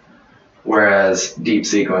festivals, whereas Deep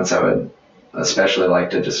Sequence I would especially like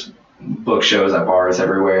to just book shows at bars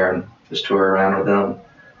everywhere and just tour around with them.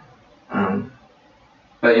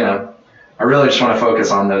 But you know, I really just want to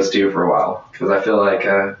focus on those two for a while because I feel like,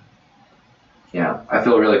 I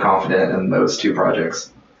feel really confident in those two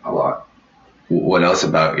projects a lot. What else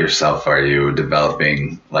about yourself are you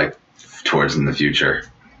developing like towards in the future?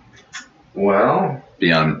 Well,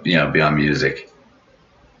 beyond music.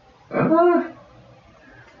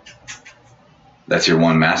 That's your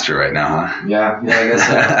one master right now, huh? Yeah, I guess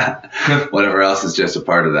so. Whatever else is just a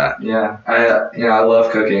part of that. Yeah, I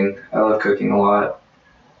love cooking. I love cooking a lot.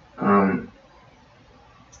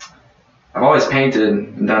 I've always painted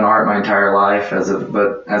and done art my entire life,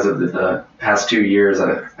 but as of the past 2 years,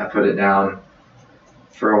 I put it down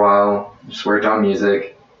for a while. Just worked on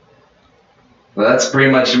music. But that's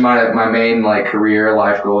pretty much my main like career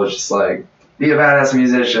life goal is just like be a badass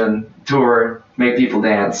musician, tour, make people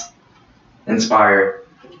dance, inspire.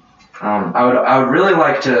 I would really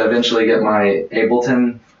like to eventually get my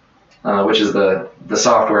Ableton, which is the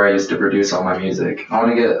software I use to produce all my music. I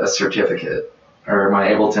want to get a certificate, or my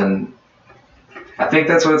Ableton, I think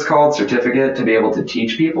that's what it's called, certificate, to be able to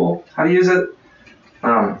teach people how to use it.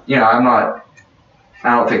 I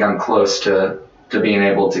don't think I'm close to being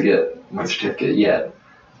able to get my certificate yet,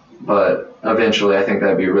 but eventually I think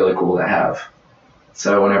that'd be really cool to have.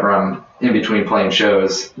 So whenever I'm in between playing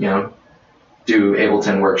shows, do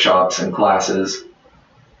Ableton workshops and classes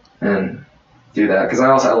and do that, because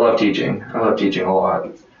I love teaching. I love teaching a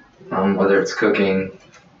lot, whether it's cooking,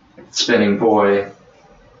 spinning poi,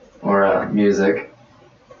 or music.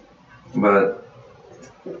 But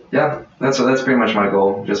yeah, that's pretty much my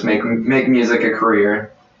goal. Just make music a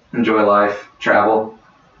career, enjoy life, travel,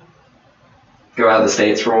 go out of the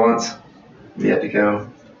States for once. We have to go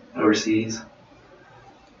overseas.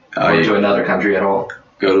 Or to another country at all.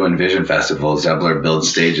 Go to Envision Festival. Zebler builds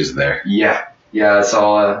stages there. Yeah. I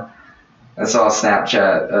saw a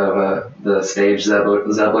Snapchat of the stage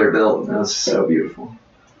Zebler built. It was so beautiful.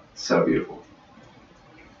 So beautiful.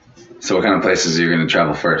 So what kind of places are you going to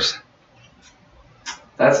travel first?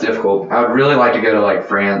 That's difficult. I would really like to go to like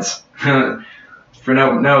France for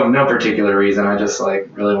no particular reason. I just like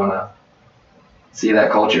really want to see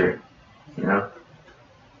that culture,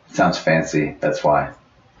 Sounds fancy. That's why.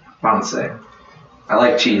 I would say. I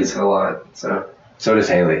like cheese a lot, so. So does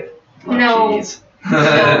Haley. No. Cheese.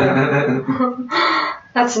 No.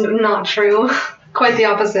 That's not true. Quite the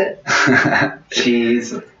opposite.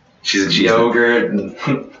 Cheese. She's a cheese. Yogurt and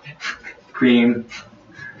cream.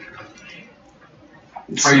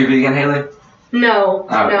 Are you vegan, Haley? No.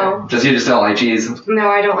 Oh, okay. No. You just don't like cheese? No,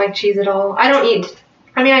 I don't like cheese at all. I don't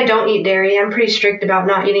eat dairy. I'm pretty strict about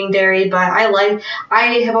not eating dairy, but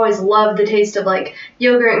I have always loved the taste of like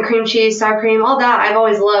yogurt and cream cheese, sour cream, all that I've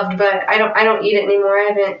always loved, but I don't eat it anymore. I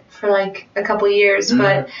haven't for like a couple years,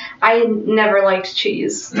 but I never liked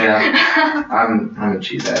cheese. Yeah. I'm a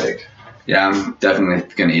cheese addict. Yeah, I'm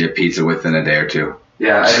definitely going to eat a pizza within a day or two.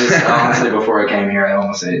 Yeah, honestly, before I came here, I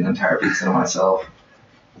almost ate an entire pizza to myself. I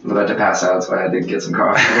was about to pass out, so I had to get some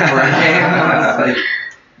coffee before I came.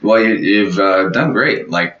 Well, you've done great.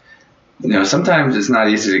 Like, sometimes it's not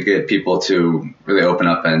easy to get people to really open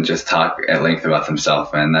up and just talk at length about themselves,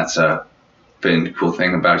 and that's been a cool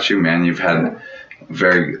thing about you, man. You've had a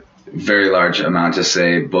very, very large amount to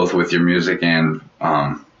say, both with your music and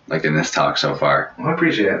like in this talk so far. Well, I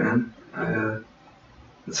appreciate it, man.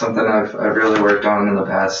 It's something I've really worked on in the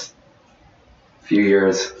past few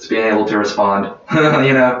years. It's being able to respond,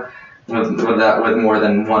 with more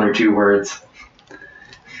than one or two words.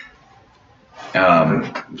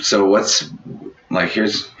 So what's like?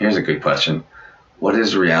 Here's a good question. What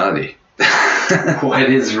is reality? What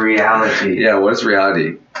is reality? Yeah, what is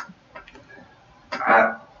reality?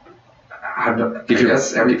 I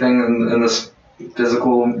guess everything in this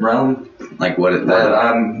physical realm, like what that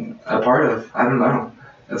I'm a part of. I don't know.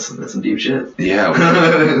 That's some deep shit. Yeah.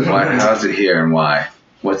 Why? How's it here and why?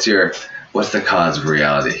 What's the cause of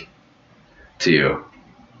reality to you?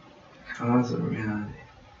 Cause of reality.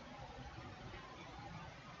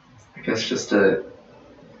 I guess just to,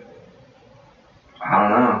 I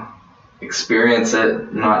don't know, experience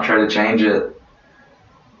it, not try to change it.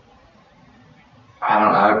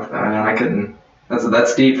 I couldn't.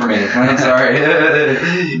 That's deep for me. I'm sorry.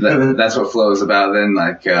 That's what flow is about then,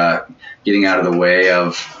 like getting out of the way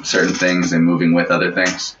of certain things and moving with other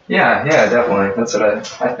things. Yeah, definitely. That's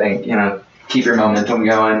what I think. Keep your momentum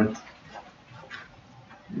going.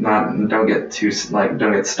 Don't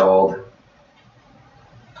get stalled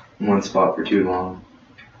in one spot for too long.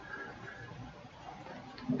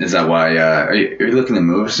 Is that why? Are you looking to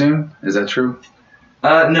move soon? Is that true? No,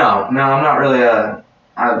 I'm not really.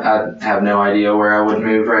 I have no idea where I would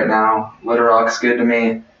move right now. Little Rock's good to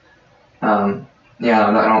me. Yeah,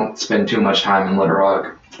 I don't spend too much time in Little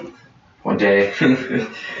Rock one day.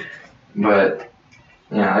 But,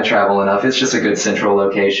 yeah, I travel enough. It's just a good central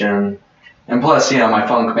location. And plus, my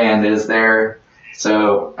funk band is there.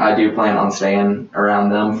 So I do plan on staying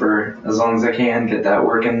around them for as long as I can, get that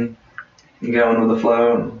working and going with the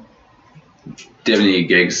flow. Do you have any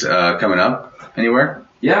gigs coming up anywhere?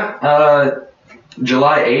 Yeah,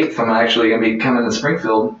 July 8th, I'm actually going to be coming to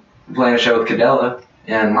Springfield, playing a show with Cadella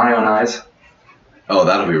and My Own Eyes. Oh,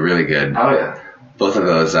 that'll be really good. Oh, yeah. Both of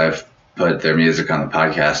those, I've put their music on the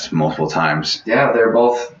podcast multiple times. Yeah, they're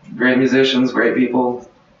both great musicians, great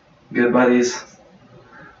people, good buddies.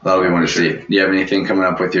 That'll be one to see. Do you have anything coming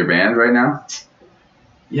up with your band right now?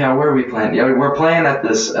 Yeah, where are we playing? Yeah, we're playing at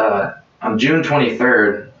this, on June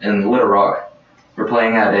 23rd in Little Rock. We're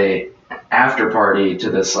playing at a after party to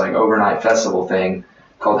this like overnight festival thing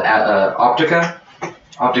called Optica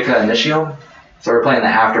Initium. So we're playing the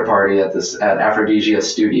after party at Aphrodisia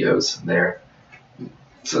Studios there.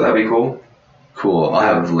 So that'd be cool. Cool. I'll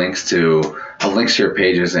have links to your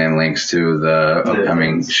pages and links to the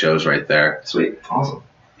upcoming shows right there. Sweet. Awesome.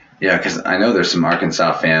 Yeah, because I know there's some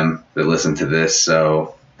Arkansas fam that listen to this,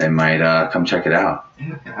 so they might come check it out.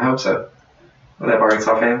 Yeah, I hope so. What up,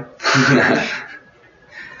 Arkansas fam?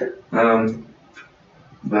 Have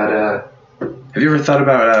you ever thought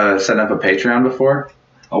about setting up a Patreon before?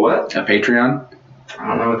 A what? A Patreon? I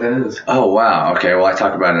don't know what that is. Oh, wow. Okay, well, I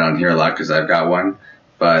talk about it on here a lot because I've got one.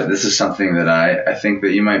 But this is something that I think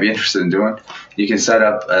that you might be interested in doing. You can set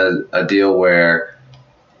up a deal where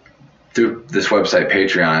through this website,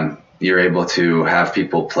 Patreon, you're able to have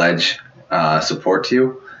people pledge support to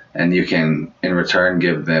you. And you can, in return,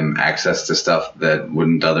 give them access to stuff that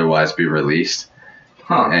wouldn't otherwise be released.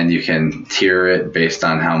 Huh. And you can tier it based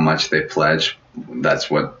on how much they pledge.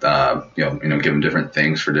 That's what, give them different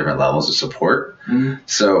things for different levels of support. Mm-hmm.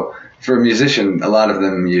 So for a musician, a lot of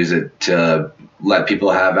them use it to let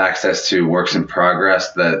people have access to works in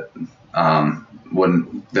progress that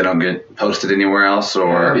they don't get posted anywhere else,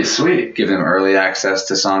 or that'd be sweet. Give them early access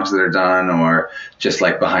to songs that are done, or just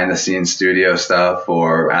like behind the scenes studio stuff,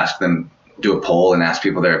 or ask them, do a poll and ask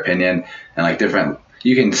people their opinion, and like different.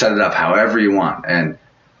 You can set it up however you want, and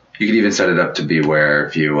you could even set it up to be where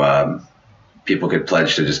if you people could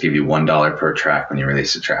pledge to just give you $1 per track when you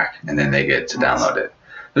release a track, and then they get to download it.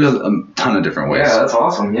 There's a ton of different ways. Yeah, that's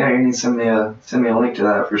awesome. Yeah, you need to send me a link to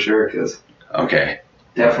that for sure, because okay.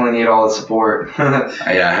 Definitely need all the support. Yeah,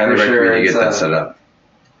 I highly recommend you get that set up.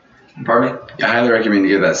 Pardon me? I highly recommend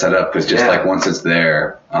you get that set up because just like once it's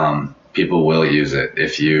there, people will use it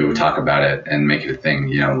if you talk about it and make it a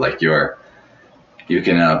thing. Like you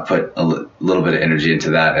can put a little bit of energy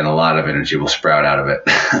into that, and a lot of energy will sprout out of it.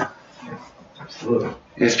 Absolutely.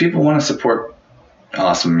 Because people want to support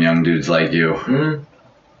awesome young dudes like you. Mm-hmm.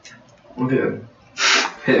 Well, good.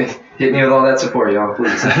 Hit me with all that support, y'all,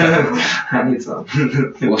 please. I need some.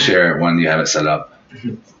 We'll share it when you have it set up.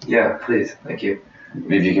 Yeah, please. Thank you.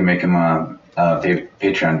 Maybe you can make him a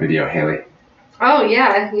Patreon video, Haley. Oh,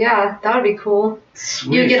 yeah, that would be cool.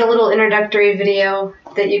 Sweet. You get a little introductory video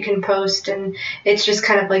that you can post, and it's just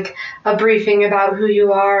kind of like a briefing about who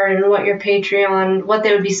you are and what your Patreon, what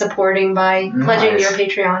they would be supporting by pledging to your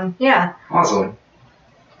Patreon. Yeah. Awesome.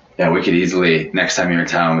 Yeah, we could easily, next time you're in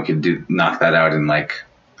town, we could knock that out in like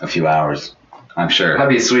a few hours, I'm sure. That'd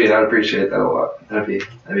be sweet. I'd appreciate that a lot. That'd be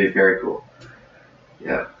very cool.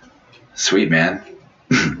 Yeah. Sweet, man.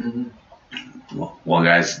 Mm-hmm. Well,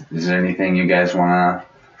 guys, is there anything you guys want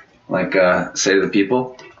to say to the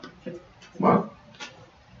people? Well,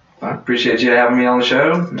 I appreciate you having me on the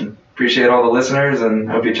show. And appreciate all the listeners, and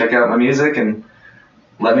hope you check out my music and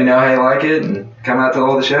let me know how you like it, and come out to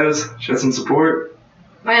all the shows, show some support.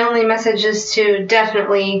 My only message is to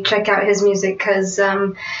definitely check out his music, because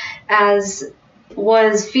as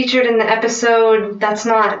was featured in the episode, that's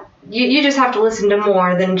not you just have to listen to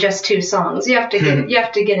more than just 2 songs. You have to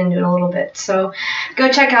get into it a little bit. So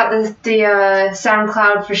go check out the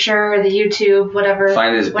SoundCloud for sure, the YouTube, whatever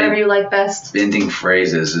you like best. Bending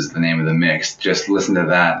Phrases is the name of the mix. Just listen to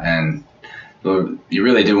that, and you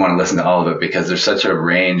really do want to listen to all of it, because there's such a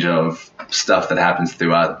range of stuff that happens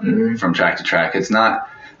throughout from track to track. It's not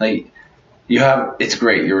like it's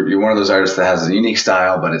great. You're one of those artists that has a unique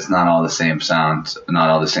style, but it's not all the same sounds, not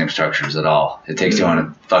all the same structures at all. It takes you on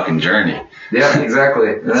a fucking journey. Yeah,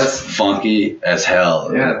 exactly. That's funky as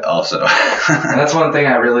hell. Yeah. Also. And that's one thing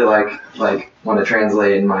I really want to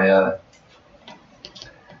translate in my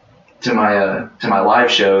to my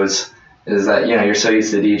live shows, is that you're so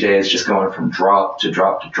used to DJs just going from drop to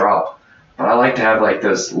drop to drop, but I like to have like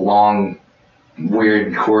those long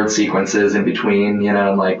weird chord sequences in between, you know,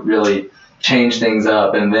 and like really change things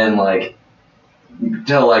up, and then like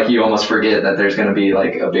till like you almost forget that there's going to be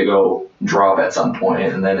like a big old drop at some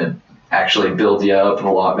point, and then it actually builds you up a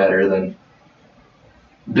lot better than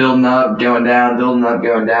building up, going down, building up,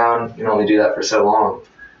 going down. You can only do that for so long.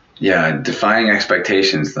 Yeah, defying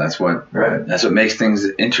expectations. That's what makes things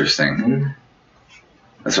interesting. Mm-hmm.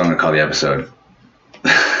 That's what I'm going to call the episode.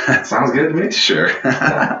 Sounds good to me. Sure.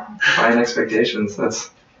 Yeah. Defying expectations.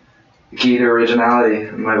 That's the key to originality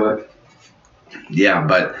in my book. Yeah,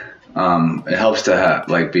 but it helps to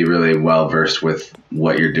like be really well versed with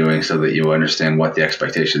what you're doing so that you understand what the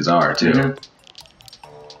expectations are too. Mm-hmm.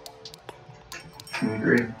 I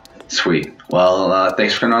agree. Sweet. Well,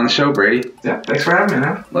 thanks for coming on the show, Brady. Yeah, thanks for having me,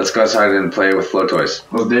 man. Let's go outside and play with flow toys.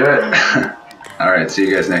 Let's do it. All right, see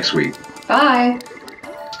you guys next week. Bye.